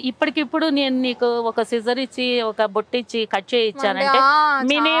 ఇప్పటికిప్పుడు నేను నీకు ఒక సిజర్ ఇచ్చి ఒక బొట్టు ఇచ్చి కట్ చేయి ఇచ్చానంటే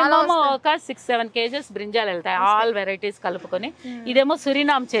మినిమం ఒక 6-7 కేజెస్ బ్రింజాలు వెళ్తాయి, ఆల్ వెరైటీస్ కలుపుకొని. ఇదేమో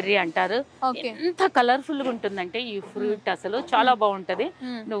సురినామ్ చెర్రీ అంటారు. ఎంత కలర్ఫుల్ గా ఉంటుందంటే ఈ ఫ్రూట్, అసలు చాలా బాగుంటది.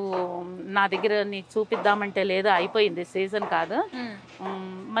 నువ్వు నా దగ్గర నీకు చూపిద్దామంటే లేదా, అయిపోయింది, సీజన్ కాదు.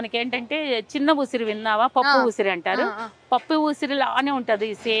 మనకేంటంటే చిన్న ఉసిరి విన్నావా, పప్పు ఉసిరి అంటారు. పప్పు ఉసిరి లానే ఉంటది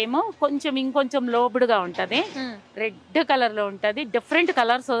సేమ్, ఇంకొంచెం లోబుడుగా ఉంటది, రెడ్ కలర్ లో ఉంటది. డిఫరెంట్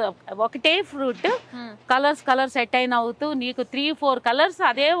కలర్స్, ఒకటే ఫ్రూట్ కలర్ సెట్ అయిన అవుతూ నీకు 3-4 కలర్స్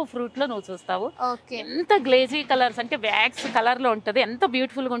అదే ఫ్రూట్ లో నువ్వు చూస్తావు. ఎంత గ్లేజీ కలర్స్ అంటే వ్యాక్స్ కలర్ లో ఉంటది, ఎంత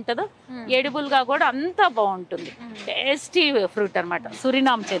బ్యూటిఫుల్ గా ఉంటుందో. ఎడిబుల్ గా కూడా అంత బాగుంటుంది. టేస్టీ ఫ్రూట్ అనమాట,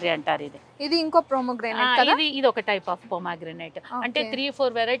 సురినామ్ చెర్రీ అంటారు. ఇది ఇంకో పొమోగ్రానేట్ కదా, ఇది ఒక టైప్ ఆఫ్ పొమాగ్రనేట్. అంటే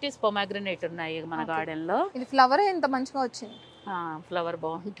 3-4 వెరైటీస్ పొమాగ్రనేట్ ఉన్నాయి మన గార్డెన్ లో. ఇది ఫ్లవర్ ఎంత మంచిగా వచ్చింది, ఫ్లవర్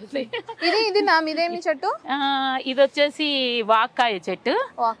బాగుంటుంది. ఇది ఇదేమి చెట్టు? ఇది వచ్చేసి వాక్కాయ చెట్టు,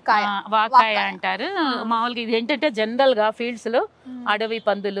 వాక్కాయ అంటారు మామూలుగా. ఇది ఏంటంటే జనరల్ గా ఫీల్డ్స్ లో అడవి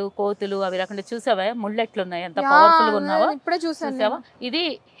పందులు, కోతులు అవి రాకుండా, చూసావా ముళ్ళెట్లు ఉన్నాయి, ఎంత పవర్ఫుల్ గా ఉన్నావా, ఇప్పుడే చూసావా. ఇది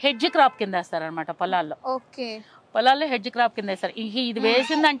హెడ్జ్ క్రాప్ కింద వేస్తారనమాట పొలాల్లో. పొలాల్లో హెడ్జ్ క్రాప్ కింద వేస్తారు. ఇది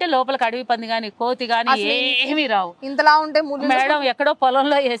వేసిందంటే లోపలికి అడవి పంది గాని, కోతి గాని ఏమీ రావు. ఇంతలా ఉంటే మేడం ఎక్కడో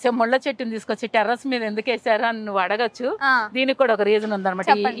పొలంలో వేసే ముళ్ళ చెట్టుని తీసుకొచ్చి టెర్రస్ మీద ఎందుకు వేసారు అని నువ్వు అడగచ్చు. దీనికి కూడా ఒక రీజన్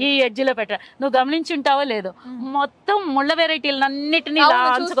ఉందన్నమాట. ఈ ఎడ్జ్ లో పెట్ట నువ్వు గమనించి ఉంటావో లేదో, మొత్తం ముళ్ళ వెరైటీలన్నిటినీ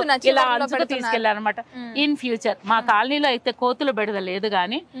ఇలా అంచుకు తీసుకెళ్లారనమాట. ఇన్ ఫ్యూచర్ మా కాలనీలో అయితే కోతులు బెడద లేదు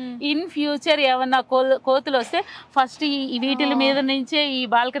కానీ, ఇన్ ఫ్యూచర్ ఏమన్నా కోతులు వస్తే ఫస్ట్ వీటిల మీద నుంచే, ఈ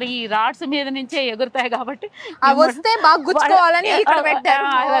బాల్కనీ ఈ రాడ్స్ మీద నుంచే ఎగురుతాయి కాబట్టి వస్తే బాగా గుచ్చుకోవాలని ఇక్కడ పెట్టారు.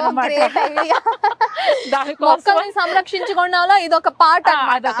 మొక్కల్ని సంరక్షించుకోవడంలో ఇదొక పార్ట్,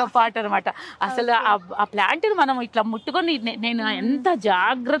 అదొక పార్ట్ అనమాట. అసలు ఆ ప్లాంట్ మనం ఇట్లా ముట్టుకొని నేను ఎంత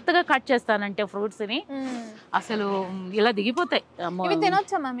జాగ్రత్తగా కట్ చేస్తానంటే ఫ్రూట్స్ ని అసలు ఇలా దిగిపోతాయి.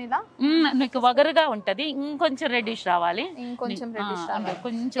 నీకు వగరుగా ఉంటది, ఇంకొంచెం రెడ్డిష్ రావాలి, కొంచెం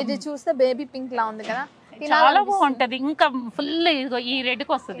చూస్తే బేబీ పింక్ లా ఉంది కదా, చాలా బాగుంటది. ఇంకా ఫుల్ ఈ రెడ్కి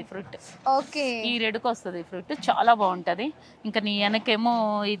వస్తుంది ఫ్రూట్. ఓకే, ఈ రెడ్కి వస్తుంది ఫ్రూట్, చాలా బాగుంటది. ఇంకా నీ వెనకేమో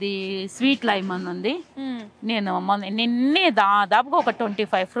ఇది స్వీట్ లైమ్ అని ఉంది. నేను నిన్నే దాదాపుగా ఒక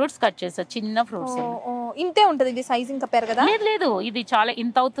 25 ఫ్రూట్స్ కట్ చేసా, చిన్న ఫ్రూట్స్. ఇంతే ఉంటది ఇది సైజ్, ఇంకా పెరగదా? లేదు, ఇది చాలా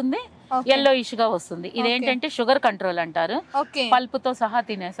ఇంత అవుతుంది, ఎల్లో ఇష్ గా వస్తుంది. ఇదేంటంటే షుగర్ కంట్రోల్ అంటారు, పల్పుతో సహా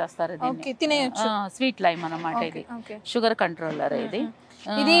తినేసేస్తారు. స్వీట్ లైమ్ అన్నమాట, ఇది షుగర్ కంట్రోలర్.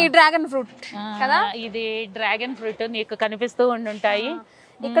 ఇది డ్రాగన్ ఫ్రూట్ కదా, ఇది డ్రాగన్ ఫ్రూట్ నీకు కనిపిస్తూ ఉంటాయి.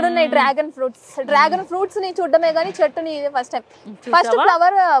 ఇక్కడ ఉన్నాయి డ్రాగన్ ఫ్రూట్స్ ని చూడడమే గానీ చెట్టుని ఫస్ట్ టైం. ఫస్ట్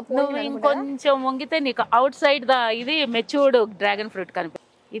ఫ్లవర్ నువ్వు ఇంకొంచెం వంగితే నీకు అవుట్ సైడ్ ఇది మెచ్యూర్డ్ డ్రాగన్ ఫ్రూట్ కనిపి.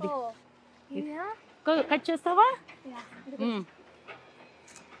 ఇది కట్ చేస్తావా?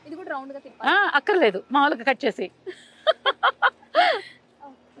 ఇది కూడా రౌండ్ గా అక్కర్లేదు, మామూలుగా కట్ చేసి.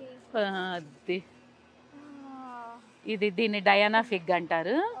 ఇది దీన్ని డయానా ఫిగ్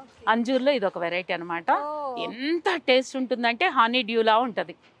అంటారు. అంజూర్లో ఇది ఒక వెరైటీ అనమాట. ఎంత టేస్ట్ ఉంటుందంటే హనీ డ్యూ లా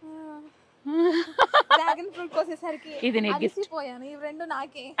ఉంటది. ఇది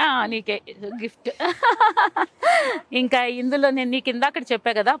నీకే గిఫ్ట్. ఇంకా ఇందులో నేను నీకు ఇందాక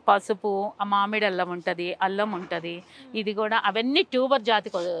చెప్పా కదా, పసుపు, మామిడి అల్లం ఉంటది, అల్లం ఉంటది. ఇది కూడా అవన్నీ ట్యూబర్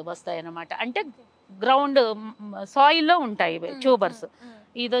జాతికి వస్తాయి అన్నమాట. అంటే గ్రౌండ్ సాయిల్లో ఉంటాయి ట్యూబర్స్.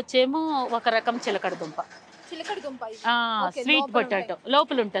 ఇది వచ్చేమో ఒక రకం చిలకడ దుంప, స్వీట్ పొటాటో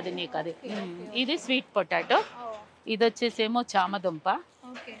లోపల ఉంటది నీకు అది. ఇది స్వీట్ పొటాటో. ఇది వచ్చేసేమో చామదుంప.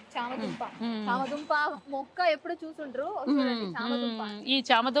 ఈ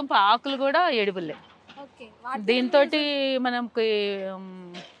చామదుంప ఆకులు కూడా ఎడుబుల్లే. దీంతో మనం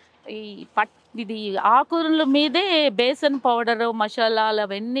ఇది ఆకుల మీదే బేసన్ పౌడర్, మసాలాలు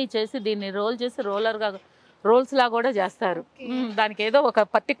అవన్నీ చేసి దీన్ని రోల్ చేసి రోల్స్ లా కూడా చేస్తారు. దానికి ఏదో ఒక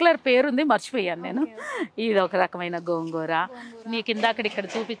పర్టికులర్ పేరు ఉంది, మర్చిపోయాను నేను. ఇది ఒక రకమైన గోంగూర. నీకు ఇందాక ఇక్కడ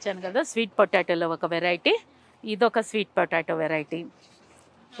చూపించాను కదా, స్వీట్ పొటాటోలో ఒక వెరైటీ, ఇదొక స్వీట్ పొటాటో వెరైటీ.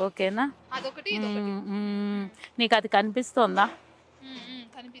 ఓకేనా? నీకు అది కనిపిస్తోందా?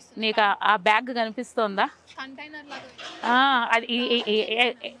 నీకు ఆ బ్యాగ్ కనిపిస్తోందా? అది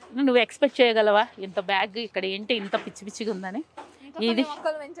నువ్వు ఎక్స్పెక్ట్ చేయగలవా ఇంత బ్యాగ్ ఇక్కడ ఏంటి ఇంత పిచ్చి పిచ్చిగా ఉందని? ఇది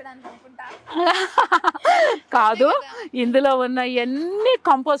కాదు, ఇందులో ఉన్న ఎన్ని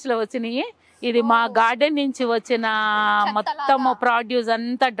కంపోస్ట్ లో వచ్చినాయి. ఇది మా గార్డెన్ నుంచి వచ్చిన మొత్తం ప్రొడ్యూస్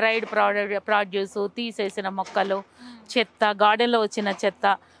అంతా, డ్రైడ్ ప్రొడ్యూస్, తీసేసిన మొక్కలు, చెత్త, గార్డెన్ లో వచ్చిన చెత్త,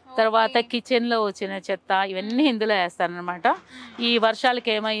 తర్వాత కిచెన్ లో వచ్చిన చెత్త, ఇవన్నీ ఇందులో వేస్తానమాట. ఈ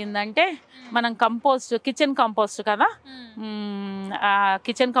వర్షాలకి ఏమైందంటే మనం కంపోస్ట్, కిచెన్ కంపోస్ట్ కదా, ఆ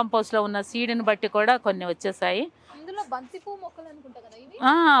కిచెన్ కంపోస్ట్ లో ఉన్న సీడ్ని బట్టి కూడా కొన్ని వచ్చేసాయి.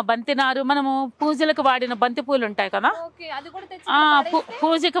 బంతినారు, మనము పూజలకు వాడిన బంతి పూలు ఉంటాయి కదా,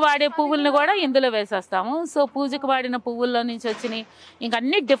 పూజకి వాడే పువ్వులను కూడా ఇందులో వేసేస్తాము. సో పూజకి వాడిన పువ్వుల్లో నుంచి వచ్చినాయి. ఇంక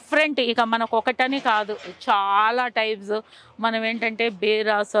అన్ని డిఫరెంట్, ఇక మనకు ఒకటని కాదు, చాలా టైప్స్. మనం ఏంటంటే బీర,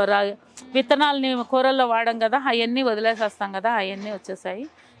 సొర విత్తనాలని కూరల్లో వాడడం కదా, అవన్నీ వదిలేసేస్తాం కదా, అవన్నీ వచ్చేసాయి.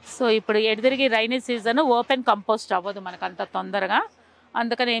 సో ఇప్పుడు ఎడిదిరిగి రైనీ సీజన్ ఓపెన్ కంపోస్ట్ అవ్వదు మనకు అంత తొందరగా.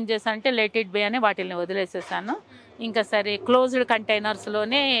 అందుకని ఏం చేశానంటే లెట్ ఇట్ బి అని వాటిని వదిలేసేసాను. ఇంకా సరే క్లోజ్డ్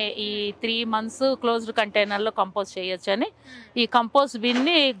కంటైనర్స్లోనే ఈ 3 months క్లోజ్డ్ కంటైనర్లో కంపోస్ట్ చేయొచ్చు అని ఈ కంపోస్ట్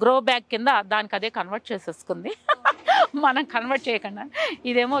బిన్ని గ్రో బ్యాగ్ కింద దానికి అదే కన్వర్ట్ చేసేసుకుంది. మనం కన్వర్ట్ చేయకుండా.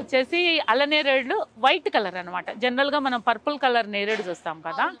 ఇదేమో వచ్చేసి అల్లనేరేడులు వైట్ కలర్ అనమాట. జనరల్గా మనం పర్పుల్ కలర్ నేరేడు చూస్తాం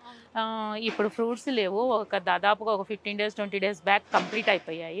కదా, ఇప్పుడు ఫ్రూట్స్ లేవు. దాదాపుగా ఒక 15 days 20 days బ్యాక్ కంప్లీట్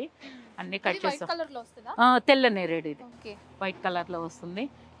అయిపోయాయి. అన్ని కట్ చేస్తాం. తెల్ల నేరేడు ఇది వైట్ కలర్ లో వస్తుంది.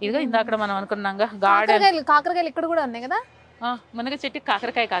 ఇదిగో ఇందాక మనం అనుకున్నాగా గార్డెన్ కాకరకాయలు ఇక్కడ కూడా ఉన్నాయి కదా. మునగ చెట్టుకి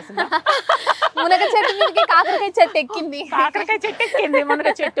కాకరకాయ కాసిందా? మునగ చెట్టు మీదకి కాకరకాయ చెట్టు ఎక్కింది. కాకరకాయ చెట్టు ఎక్కింది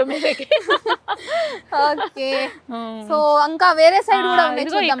మునగ చెట్టు మీదకి. ఓకే, సో ఇంకా వేరే సైడ్ కూడా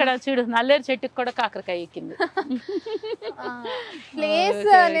ఉన్నాయి. ఇక్కడ చూడు, నల్లేరు చెట్టుకి కూడా కాకరకాయ ఎక్కింది. ప్లేస్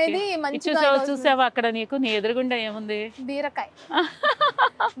అనేది మంచి. చూసావా అక్కడ నీకు నీ ఎదురుగుండా ఏముంది? బీరకాయ.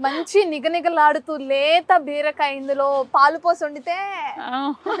 మంచి నిగనిగలాడుతూ లేత బీరకాయ. ఇందులో పాలు పోసి వండితే,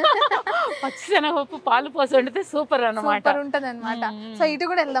 పచ్చిశనగపప్పు పాలు పోసి వండితే సూపర్ అన్నమాట. ఉంటది అనమాట. సో ఇటు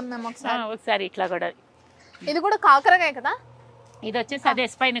కూడా వెళ్దాం మేము ఒకసారి. ఇట్లా కూడా. ఇది కూడా కాకరకాయ కదా? ఇది వచ్చేసి అదే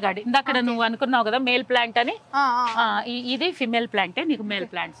స్పైన్ గార్డ్. ఇందాక నువ్వు అనుకున్నావు కదా మేల్ ప్లాంట్ అని, ఇది ఫిమేల్ ప్లాంటే. నీకు మేల్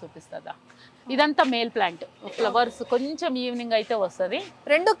ప్లాంట్ చూపిస్తుందా? ఇదంతా మేల్ ప్లాంట్. ఫ్లవర్స్ కొంచెం ఈవినింగ్ అయితే వస్తుంది.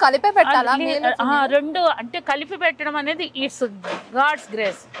 రెండు కలిపే పెట్టాలా? రెండు అంటే కలిపి పెట్టడం అనేది ఇట్స్ గాడ్స్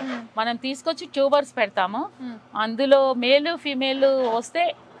గ్రేస్. మనం తీసుకొచ్చి ట్యూబర్స్ పెడతాము, అందులో మేలు ఫీమేల్ వస్తే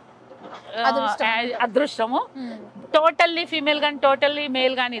అదృష్టము. టోటల్లీ ఫీమేల్ గానీ టోటల్లీ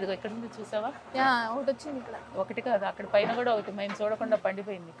మేల్ గానీ ఇదిగో ఇక్కడ ఉంది చూసావా? ఒకటి కాదు, అక్కడ పైన కూడా ఒకటి మేము చూడకుండా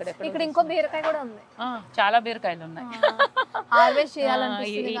పండిపోయింది. ఇక్కడ ఇంకో బీరకాయ కూడా ఉంది. చాలా బీరకాయలు ఉన్నాయి.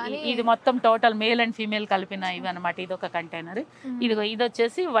 ఇది మొత్తం టోటల్ మేల్ అండ్ ఫీమేల్ కలిపిన ఇవి అనమాట. ఇది ఒక కంటైనర్. ఇదిగో ఇది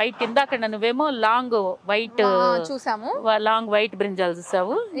వచ్చేసి వైట్. ఇందాక నువ్వేమో లాంగ్ వైట్ చూసాము, లాంగ్ వైట్ బ్రింజాల్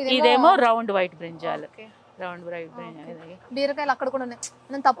చూసావు. ఇదేమో రౌండ్ వైట్ బ్రింజాల్. బీరకాయలు అక్కడ కూడా ఉన్నాయి.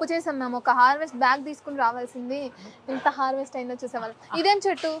 నేను తప్పు చేసాం మేము, ఒక హార్వెస్ట్ బ్యాగ్ తీసుకుని రావాల్సింది. ఇంత హార్వెస్ట్ అయిందో చూసేవాళ్ళు. ఇదేం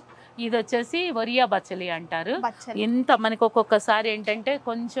చెట్టు? ఇది వచ్చేసి వరియా బచ్చలి అంటారు. ఇంత మనకి ఒక్కొక్కసారి ఏంటంటే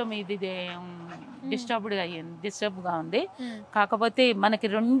కొంచెం ఇది డిస్టర్బ్ గా ఉంది. కాకపోతే మనకి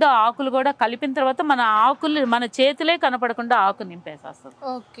రెండు ఆకులు కూడా కలిపిన తర్వాత మన ఆకులు మన చేతులే కనపడకుండా ఆకు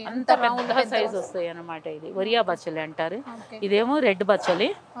నింపేసేస్తుంది. అంత పెద్ద సైజ్ వస్తాయి అన్నమాట. ఇది వరియా బచ్చలి అంటారు. ఇదేమో రెడ్ బచ్చలి.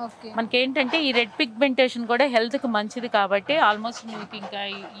 మనకి ఏంటంటే ఈ రెడ్ పిగ్మెంటేషన్ కూడా హెల్త్ కి మంచిది కాబట్టి ఆల్మోస్ట్ మీకు ఇంకా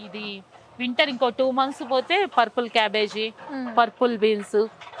ఇది వింటర్ ఇంకో 2 months పోతే purple cabbage, purple beans,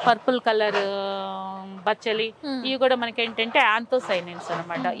 purple colour బచ్చలి, ఇవి కూడా మనకి ఏంటంటే యాంథోసైనిన్స్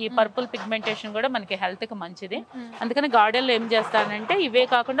అనమాట. ఈ పర్పుల్ పిగ్మెంటేషన్ కూడా మనకి హెల్త్ కి మంచిది. అందుకని గార్డెన్ లో ఏం చేస్తానంటే ఇవే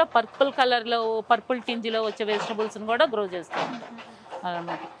కాకుండా పర్పుల్ కలర్ లో పర్పుల్ టింజ్ లో వచ్చే వెజిటబుల్స్ కూడా గ్రో చేస్తాను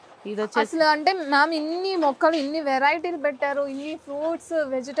అనమాట. అసలు అంటే మ్యామ్ ఇన్ని మొక్కలు ఇన్ని వెరైటీలు పెట్టారు, ఇన్ని ఫ్రూట్స్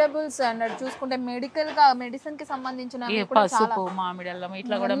వెజిటబుల్స్ అండ్ చూసుకుంటే మెడిసిన్ కి సంబంధించిన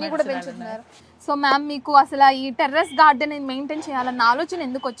కూడా పెంచుతున్నారు. సో మ్యామ్ మీకు అసలు ఈ టెర్రస్ గార్డెన్ మెయింటైన్ చేయాలన్న ఆలోచన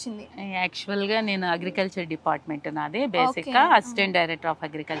ఎందుకు వచ్చింది? యాక్చువల్ గా నేను అగ్రికల్చర్ డిపార్ట్మెంట్ నాది. బేసిక్ గా అసిస్టెంట్ డైరెక్టర్ ఆఫ్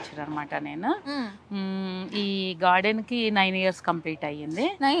అగ్రికల్చర్ అనమాట. నేను ఈ గార్డెన్ కి 9 years కంప్లీట్ అయ్యింది.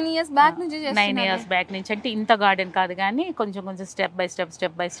 9 years బ్యాక్ నుంచి 9 years బ్యాక్ నుంచి అంటే ఇంత గార్డెన్ కాదు కానీ కొంచెం కొంచెం స్టెప్ బై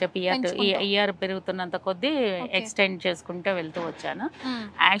స్టెప్ ఇయర్ పెరుగుతున్నంత కొద్దీ ఎక్స్టెండ్ చేసుకుంటూ వెళ్తూ వచ్చాను.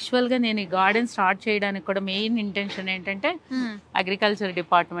 యాక్చువల్ గా నేను ఈ గార్డెన్ స్టార్ట్ చేయడానికి కూడా మెయిన్ ఇంటెన్షన్ ఏంటంటే అగ్రికల్చర్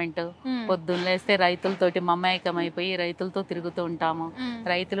డిపార్ట్మెంట్ పొద్దున్న లేస్తే రైతులతోటి మమేకం అయిపోయి రైతులతో తిరుగుతూ ఉంటాము.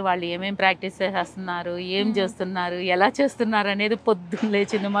 రైతులు వాళ్ళు ఏమేం ప్రాక్టీస్ చేస్తున్నారు, ఏం చేస్తున్నారు, ఎలా చేస్తున్నారు అనేది పొద్దున్న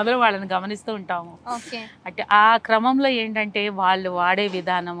లేచింది మొదలు వాళ్ళని గమనిస్తూ ఉంటాము. అంటే ఆ క్రమంలో ఏంటంటే వాళ్ళు వాడే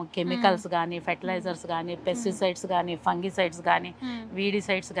విధానం, కెమికల్స్ కానీ ఫెర్టిలైజర్స్ కానీ పెస్టిసైడ్స్ కానీ ఫంగిసైడ్స్ కానీ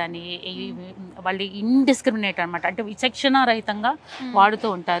వీడిసైడ్స్ కానీ వాళ్ళు ఇండిస్క్రిమినేట్ అనమాట. అంటే విచక్షణ రహితంగా వాడుతూ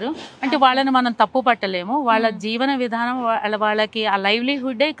ఉంటారు. అంటే వాళ్ళని మనం తప్పు పట్టలేము. వాళ్ళ జీవన విధానం వాళ్ళకి ఆ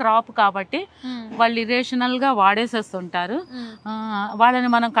లైవ్లీహుడ్ క్రాప్ కాబట్టి వాళ్ళు ఇరేషనల్ గా వాడేసేస్తుంటారు. వాళ్ళని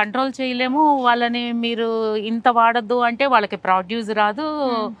మనం కంట్రోల్ చేయలేము. వాళ్ళని మీరు ఇంత వాడద్దు అంటే వాళ్ళకి ప్రొడ్యూస్ రాదు,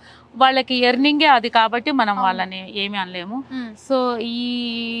 వాళ్ళకి ఎర్నింగే అది కాబట్టి మనం వాళ్ళని ఏమి అనలేము. సో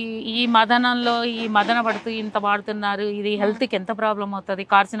ఈ మదనంలో ఈ మదన పడుతూ ఇంత వాడుతున్నారు, ఇది హెల్త్కి ఎంత ప్రాబ్లం అవుతుంది.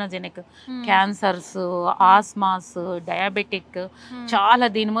 కార్సినోజెనిక్, క్యాన్సర్స్, ఆస్మాస్, డయాబెటిక్ చాలా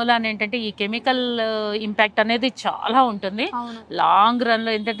దీని మూలాన ఏంటంటే ఈ కెమికల్ ఇంపాక్ట్ అనేది చాలా ఉంటుంది. లాంగ్ రన్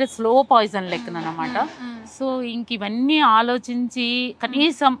లో ఏంటంటే స్లో పాయిజన్ లెక్కనమాట. సో ఇంక ఇవన్నీ ఆలోచించి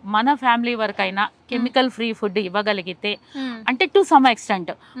కనీసం మన ఫ్యామిలీ వరకు అయినా కెమికల్ ఫ్రీ ఫుడ్ ఇవ్వగలిగితే, అంటే to some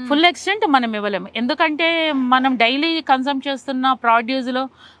extent, full extent మనం ఇవ్వలేము. ఎందుకంటే మనం డైలీ కన్సమ్ చేస్తున్న ప్రొడ్యూస్లో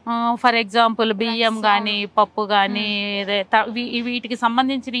ఫర్ ఎగ్జాంపుల్ బియ్యం కానీ పప్పు కానీ వీటికి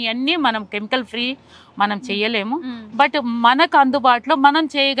సంబంధించినవన్నీ మనం కెమికల్ ఫ్రీ మనం చేయలేము. బట్ మనకు అందుబాటులో మనం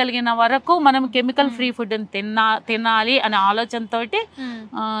చేయగలిగిన వరకు మనం కెమికల్ ఫ్రీ ఫుడ్ తినాలి అనే ఆలోచనతో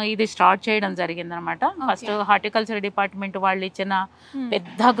ఇది స్టార్ట్ చేయడం జరిగింది అనమాట. ఫస్ట్ హార్టికల్చర్ డిపార్ట్మెంట్ వాళ్ళు ఇచ్చిన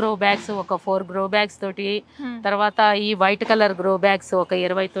పెద్ద గ్రో బ్యాగ్స్ ఒక 4 గ్రో బ్యాగ్స్ తోటి, తర్వాత ఈ వైట్ కలర్ గ్రో బ్యాగ్స్ ఒక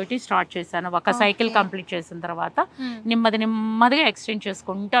 20 తోటి స్టార్ట్ చేశాను. ఒక సైకిల్ కంప్లీట్ చేసిన తర్వాత నెమ్మదిగా ఎక్స్టెండ్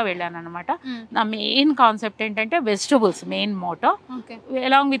చేసుకుంటూ వెళ్ళాను అనమాట. నా మెయిన్ కాన్సెప్ట్ ఏంటంటే vegetables main motto.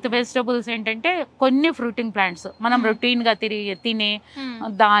 Along with vegetables ఏంటంటే కొన్ని ఫ్రూటింగ్ ప్లాంట్స్ మనం రొటీన్ గా తినే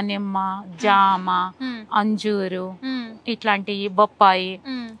దానిమ్మ, జామ, అంజూరు, ఇట్లాంటి బొప్పాయి,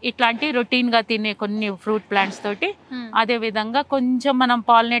 ఇట్లాంటి రొటీన్ గా తినే కొన్ని ఫ్రూట్ ప్లాంట్స్ తోటి, అదే విధంగా కొంచెం మనం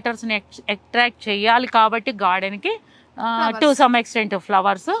పాలినేటర్స్ ని అట్రాక్ట్ చేయాలి కాబట్టి గార్డెన్ కి to some extent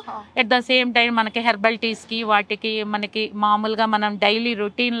flowers. At the same time మనకి హెర్బల్ టీస్ కి వాటికి మనకి మామూలుగా మనం డైలీ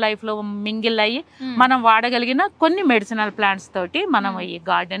రొటీన్ లైఫ్ లో మింగిల్ అయ్యి మనం వాడగలిగిన కొన్ని మెడిసినల్ ప్లాంట్స్ తోటి మనం ఈ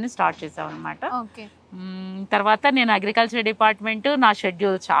గార్డెన్ స్టార్ట్ చేసాం అనమాట. తర్వాత నేను అగ్రికల్చర్ డిపార్ట్మెంట్, నా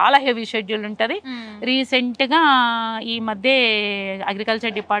షెడ్యూల్ చాలా హెవీ షెడ్యూల్ ఉంటుంది. రీసెంట్గా ఈ మధ్య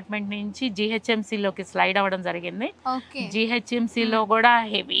అగ్రికల్చర్ డిపార్ట్మెంట్ నుంచి జిహెచ్ఎంసీలోకి స్లైడ్ అవ్వడం జరిగింది. జిహెచ్ఎంసీలో కూడా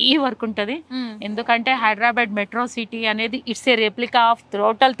హెవీ వర్క్ ఉంటుంది. ఎందుకంటే హైదరాబాద్ మెట్రో సిటీ అనేది it's a replica of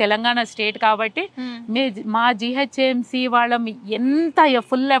total Telangana state కాబట్టి మా జిహెచ్ఎంసీ వాళ్ళం ఎంత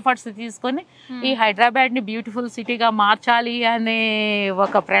ఫుల్ ఎఫర్ట్స్ తీసుకొని ఈ హైదరాబాద్ని బ్యూటిఫుల్ సిటీగా మార్చాలి అనే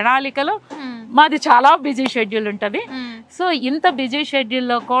ఒక ప్రణాళికలో మాది చాలా బిజీ షెడ్యూల్ ఉంటుంది. సో ఇంత బిజీ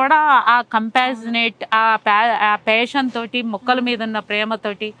షెడ్యూల్లో కూడా ఆ కంపాషనేట్, ఆ ప్యాషన్ తోటి, మొక్కల మీద ఉన్న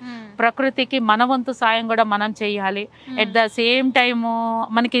ప్రేమతోటి ప్రకృతికి మన వంతు సాయం కూడా మనం చేయాలి. ఎట్ ద సేమ్ టైము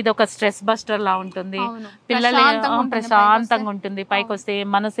మనకి ఇది ఒక స్ట్రెస్ బస్టర్ లా ఉంటుంది. పిల్లలు ప్రశాంతంగా ఉంటుంది. పైకి వస్తే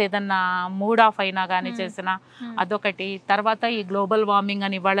మనసు ఏదన్నా మూడ్ ఆఫ్ అయినా కానీ చేసినా అదొకటి. తర్వాత ఈ గ్లోబల్ వార్మింగ్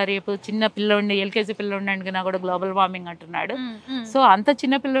అని ఇవాళ రేపు చిన్న పిల్లోడిని, ఎల్కేజీ పిల్లోడిని అడిగినా కూడా గ్లోబల్ వార్మింగ్ అంటున్నాడు. సో అంత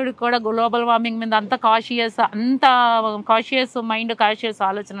చిన్న పిల్లోడికి కూడా గ్లోబల్ వార్మింగ్ మీద అంత కాషియస్ మైండ్, కాషియస్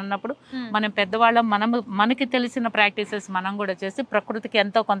ఆలోచన ఉన్నప్పుడు మనం పెద్దవాళ్ళం, మనకి తెలిసిన ప్రాక్టీసెస్ మనం కూడా చేసి ప్రకృతికి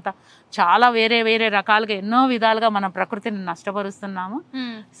ఎంతో కొంత చాలా వేరే వేరే రకాలుగా ఎన్నో విధాలుగా మనం ప్రకృతిని నష్టపరుస్తున్నాము.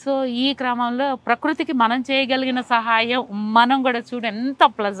 సో ఈ క్రమంలో ప్రకృతికి మనం చేయగలిగిన సహాయం మనం కూడా చూడ ఎంత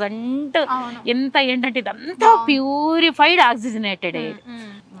ప్లజెంట్, ఎంత ఏంటంటే ఇదంతా ప్యూరిఫైడ్ ఆక్సిజనేటెడ్ ఎయిర్.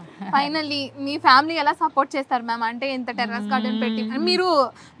 ఫైనల్లీ మీ ఫ్యామిలీ ఎలా సపోర్ట్ చేస్తారు మ్యామ్? అంటే ఇంత టెర్రస్ గార్డెన్ పెట్టి, మీరు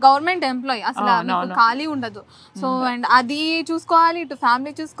గవర్నమెంట్ ఎంప్లాయీ, అసలు మీకు ఖాళీ ఉండదు. సో అండ్ అది చూసుకోవాలి, ఇటు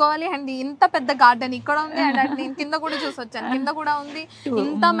ఫ్యామిలీ చూసుకోవాలి, అండ్ ఇంత పెద్ద గార్డెన్ ఇక్కడ ఉంది, అండ్ నేను కింద కూడా చూసి వచ్చాను, కింద కూడా ఉంది,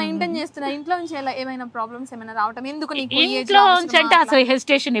 ఇంత మెయింటైన్ చేస్తున్నా. ఇంట్లో నుంచి ఏమైనా ప్రాబ్లమ్స్ ఏమైనా రావటం? ఎందుకు ఇంట్లో నుంచి అంటే అసలు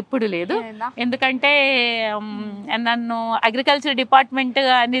హెసిటేషన్ ఎప్పుడు లేదు. ఎందుకంటే నన్ను అగ్రికల్చర్ డిపార్ట్మెంట్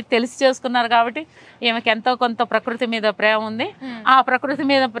అని తెలిసి చేసుకున్నారు కాబట్టి ఈమెకి ఎంతో కొంత ప్రకృతి మీద ప్రేమ ఉంది. ఆ ప్రకృతి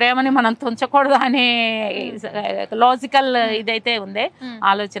మీద ప్రేమని మనం తుంచకూడదు అనే లాజికల్ ఇదైతే ఉంది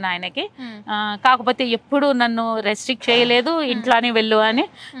ఆలోచన ఆయనకి. కాకపోతే ఎప్పుడు నన్ను రెస్ట్రిక్ట్ చేయలేదు, ఇంట్లోనే వెళ్ళు అని.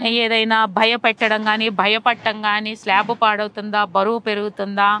 ఏదైనా భయపెట్టడం కానీ, భయపడటం కానీ, స్లాబ్ పాడవుతుందా, బరువు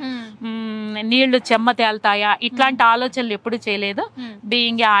పెరుగుతుందా, నీళ్లు చెమ్మ తేలుతాయా, ఇట్లాంటి ఆలోచనలు ఎప్పుడు చేయలేదు.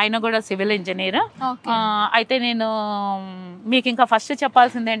 బీయింగ్ ఆయన కూడా సివిల్ ఇంజనీర్. అయితే నేను మీకు ఇంకా ఫస్ట్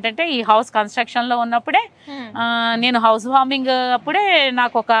చెప్పాల్సింది ఏంటంటే, ఈ హౌస్ కన్స్ట్రక్షన్ లో ఉన్నప్పుడే నేను హౌస్ వార్మింగ్ అప్పుడే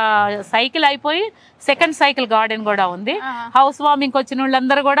నాకు ఒక సైకిల్ అయిపోయి సెకండ్ సైకిల్ గార్డెన్ కూడా ఉంది. హౌస్ వార్మింగ్ వచ్చిన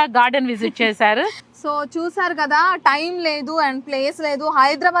వాళ్ళందరూ కూడా గార్డెన్ విజిట్ చేశారు. సో చూసారు కదా, టైం లేదు అండ్ ప్లేస్ లేదు.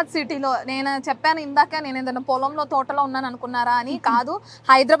 హైదరాబాద్ సిటీలో నేను చెప్పాను ఇందాక, నేను ఏదైనా పొలంలో తోటలో ఉన్నాను అనుకున్నారా అని. కాదు,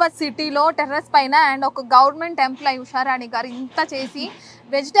 హైదరాబాద్ సిటీలో టెర్రస్ పైన అండ్ ఒక గవర్నమెంట్ ఎంప్లాయీ ఉషారాణి గారు ఇంత చేసి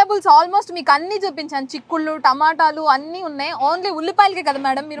వెజిటేబుల్స్ ఆల్మోస్ట్ మీకు అన్ని చూపించాను. చిక్కుళ్ళు, టమాటాలు అన్ని ఉన్నాయి. ఓన్లీ ఉల్లిపాయలకే కదా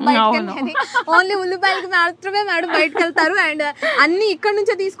మేడం మీరు బయటకు వెళ్ళేది? ఓన్లీ ఉల్లిపాయలకి మాత్రమే మేడం బయటకు వెళ్తారు. అండ్ అన్ని ఇక్కడ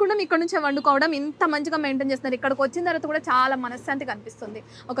నుంచే తీసుకుంటాం, ఇక్కడ నుంచే వండుకోవడం. ఇంత మంచిగా మెయింటైన్ చేస్తున్నారు. ఇక్కడికి వచ్చిన తర్వాత కూడా చాలా మనశ్శాంతి కనిపిస్తుంది.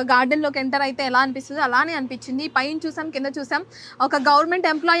 ఒక గార్డెన్ లోకి ఎంటర్ అయితే ఎలా అనిపిస్తుంది అలానే అనిపించింది. పైన చూసాం, కింద చూసాం. ఒక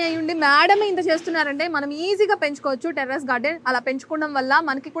గవర్నమెంట్ ఎంప్లాయీ అయ్యి ఉండి మేడమే ఇంత చేస్తున్నారంటే మనం ఈజీగా పెంచుకోవచ్చు టెర్రస్ గార్డెన్. అలా పెంచుకోవడం వల్ల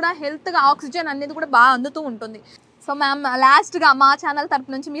మనకి కూడా హెల్త్ గా ఆక్సిజన్ అనేది కూడా బాగా అందుతూ ఉంటుంది. సో మ్యామ్, లాస్ట్ గా మా ఛానల్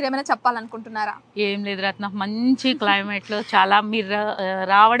తరపు నుంచి మీరు ఏమైనా చెప్పాలనుకుంటున్నారా? ఏం లేదు రత్న, మంచి క్లైమేట్ లో చాలా మీరు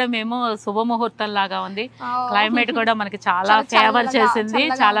రావడం ఏమో శుభముహూర్తం లాగా ఉంది. క్లైమేట్ కూడా మనకి చాలా ఫేవర్ చేసింది,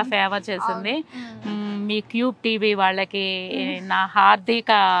 చాలా ఫేవర్ చేసింది. మీ క్యూబ్ టీవీ వాళ్ళకి నా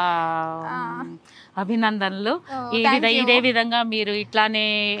హార్దిక అభినందనలు. ఇదే విధంగా మీరు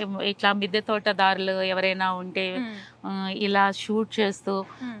ఇట్లా మిద్దె తోటదారులు ఎవరైనా ఉంటే ఇలా షూట్ చేస్తూ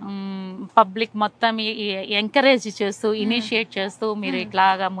పబ్లిక్ మొత్తం ఎంకరేజ్ చేస్తూ, ఇనిషియేట్ చేస్తూ మీరు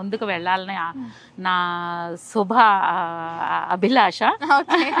ఇట్లాగా ముందుకు వెళ్ళాలని నా శుభ అభిలాష.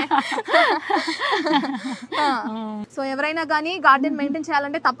 సో ఎవరైనా కానీ గార్డెన్ మెయింటైన్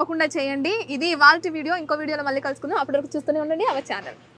చేయాలంటే తప్పకుండా చేయండి. ఇది ఇవాల్టి వీడియో. ఇంకో వీడియోలో మళ్ళీ కలుసుకుందాం. అప్పటివరకు చూస్తూనే ఉండండి అవర్ ఛానల్.